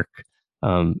it work.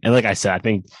 And like I said, I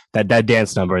think that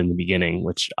dance number in the beginning,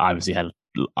 which obviously had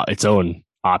its own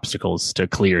obstacles to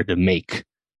clear to make,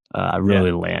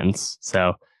 really lands.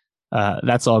 So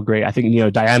that's all great. I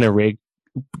think Diana Rigg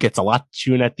gets a lot to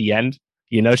chew on at the end.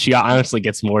 She honestly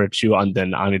gets more to chew on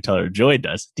than Anya Taylor-Joy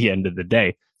does at the end of the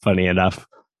day, funny enough.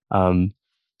 And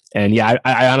yeah,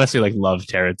 I honestly like love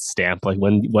Terrence Stamp. Like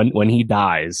when he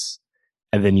dies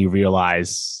and then you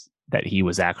realize that he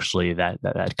was actually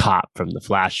that cop from the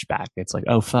flashback. It's like,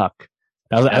 oh, fuck.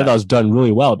 I thought that was done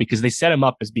really well because they set him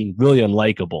up as being really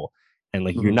unlikable. And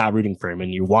like, you're not rooting for him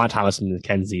and you want Thomasin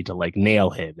McKenzie to like nail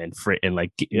him and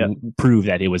prove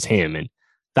that it was him. And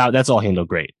that's all handled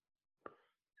great.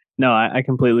 No, I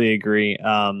completely agree.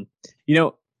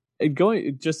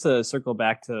 Going just to circle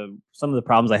back to some of the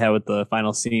problems I had with the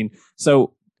final scene.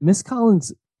 So Miss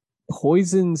Collins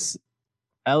poisons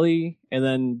Ellie, and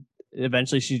then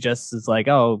eventually she just is like,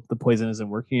 "Oh, the poison isn't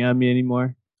working on me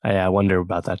anymore." I wonder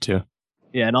about that too.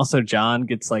 Yeah, and also John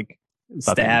gets like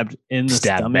stabbed in the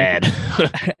stomach,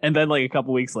 bad. And then like a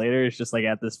couple weeks later, it's just like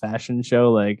at this fashion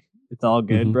show, like it's all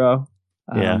good, bro.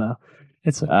 I don't know.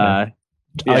 It's I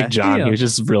like John. He was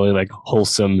just really like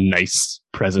wholesome, nice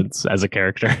presence as a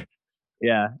character.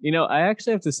 Yeah, I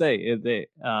actually have to say they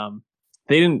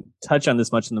didn't touch on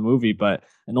this much in the movie, but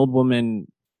an old woman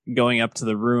going up to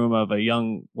the room of a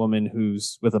young woman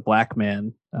who's with a black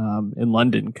man in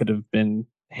London could have been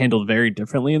handled very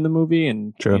differently in the movie,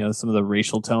 and some of the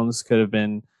racial tones could have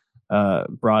been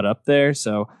brought up there.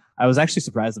 So I was actually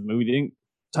surprised the movie didn't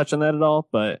touch on that at all,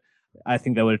 but I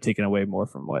think that would have taken away more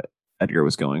from what Edgar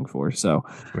was going for. So,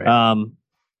 right.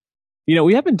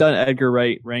 We haven't done Edgar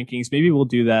Wright rankings. Maybe we'll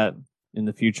do that in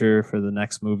the future for the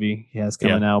next movie he has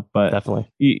coming out. But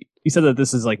definitely, you said that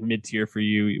this is like mid tier for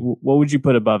you. What would you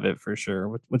put above it for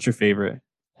sure? What's your favorite?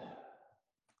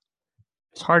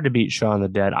 It's hard to beat Shaun of the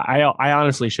Dead. I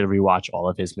honestly should rewatch all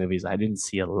of his movies. I didn't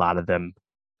see a lot of them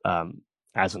um,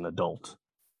 as an adult,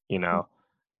 you know.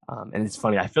 And it's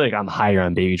funny. I feel like I'm higher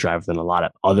on Baby Driver than a lot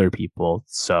of other people,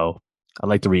 so I'd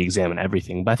like to re-examine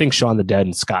everything. But I think Shaun of the Dead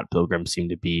and Scott Pilgrim seem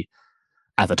to be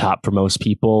at the top for most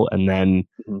people, and then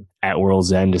Mhm. At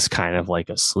World's End is kind of like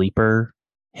a sleeper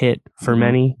hit for Mhm.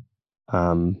 many.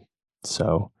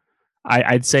 So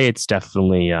I'd say it's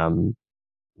definitely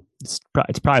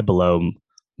it's probably below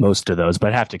most of those, but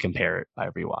I'd have to compare it by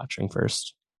rewatching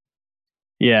first.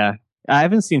 Yeah, I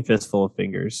haven't seen Fistful of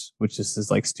Fingers, which is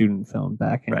his like student film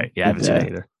back in Right? Yeah, I the haven't seen it day.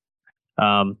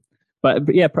 either.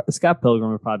 But yeah, Scott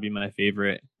Pilgrim would probably be my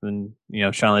favorite. And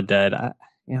Shaun of the Dead. I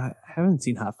haven't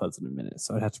seen Hot Fuzz in a minute,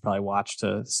 so I'd have to probably watch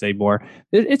to say more.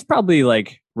 It's probably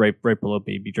like right below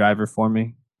Baby Driver for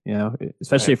me.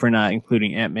 Especially Right. if we're not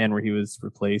including Ant-Man where he was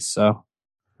replaced. So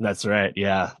That's right.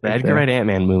 Yeah, the right Edgar there. Wright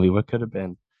Ant-Man movie. What could have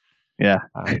been? Yeah.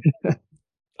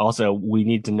 Also, we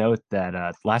need to note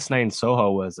that Last Night in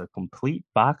Soho was a complete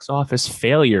box office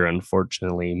failure.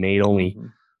 Unfortunately, made only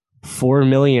Mhm. 4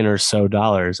 million or so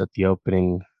dollars at the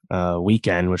opening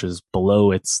weekend, which is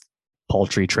below its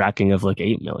paltry tracking of like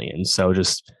 8 million. So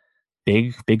just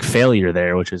big failure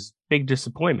there, which is big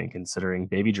disappointment considering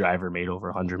Baby Driver made over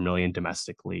 100 million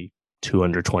domestically,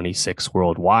 226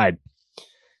 worldwide.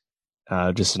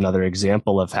 Just another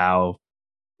example of how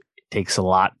it takes a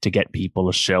lot to get people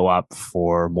to show up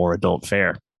for more adult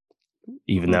fare.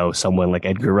 Even though someone like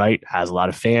Edgar Wright has a lot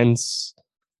of fans,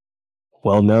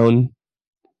 well known,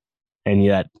 and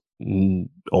yet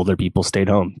older people stayed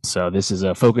home. So this is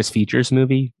a Focus Features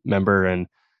movie. Remember in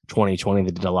 2020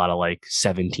 they did a lot of like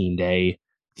 17-day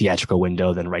theatrical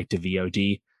window, then right to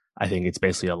VOD. I think it's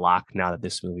basically a lock now that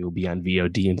this movie will be on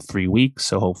VOD in 3 weeks.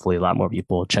 So hopefully a lot more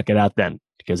people will check it out then,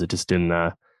 because it just didn't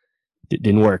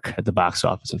work at the box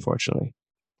office, unfortunately.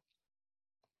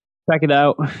 Check it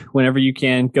out whenever you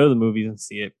can. Go to the movies and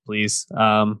see it, please.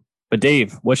 But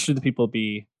Dave, what should the people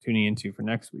be tuning into for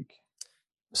next week?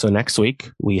 So next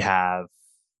week we have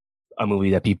a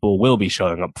movie that people will be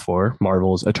showing up for.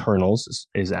 Marvel's Eternals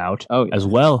is out, as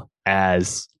well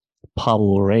as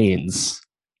Pablo Larraín's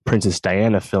Princess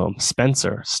Diana film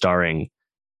Spencer, starring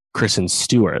Kristen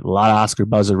Stewart. A lot of Oscar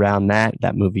buzz around that.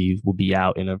 That movie will be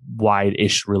out in a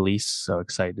wide-ish release, so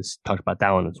excited to talk about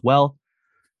that one as well.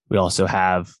 We also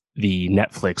have the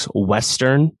Netflix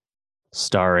Western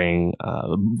starring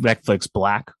Netflix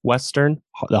Black Western,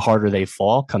 The Harder They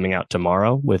Fall, coming out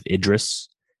tomorrow with Idris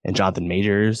and Jonathan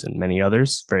Majors and many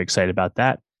others. Very excited about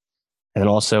that. And then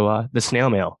also the Snail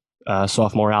Mail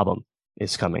sophomore album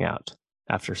is coming out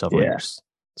after several years.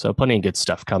 So plenty of good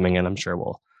stuff coming, and I'm sure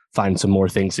we'll find some more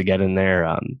things to get in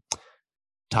there.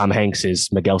 Tom Hanks's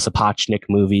Miguel Sapochnik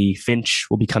movie Finch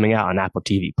will be coming out on Apple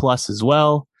TV Plus as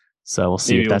well. So we'll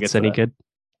see if that's any good.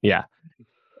 Yeah.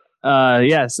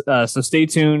 Yes. So stay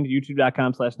tuned.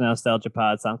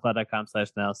 YouTube.com/nostalgiapod,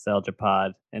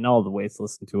 SoundCloud.com/nostalgiapod, and all the ways to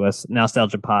listen to us.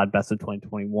 Nostalgia Pod, Best of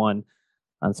 2021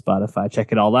 on Spotify.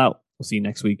 Check it all out. We'll see you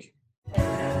next week.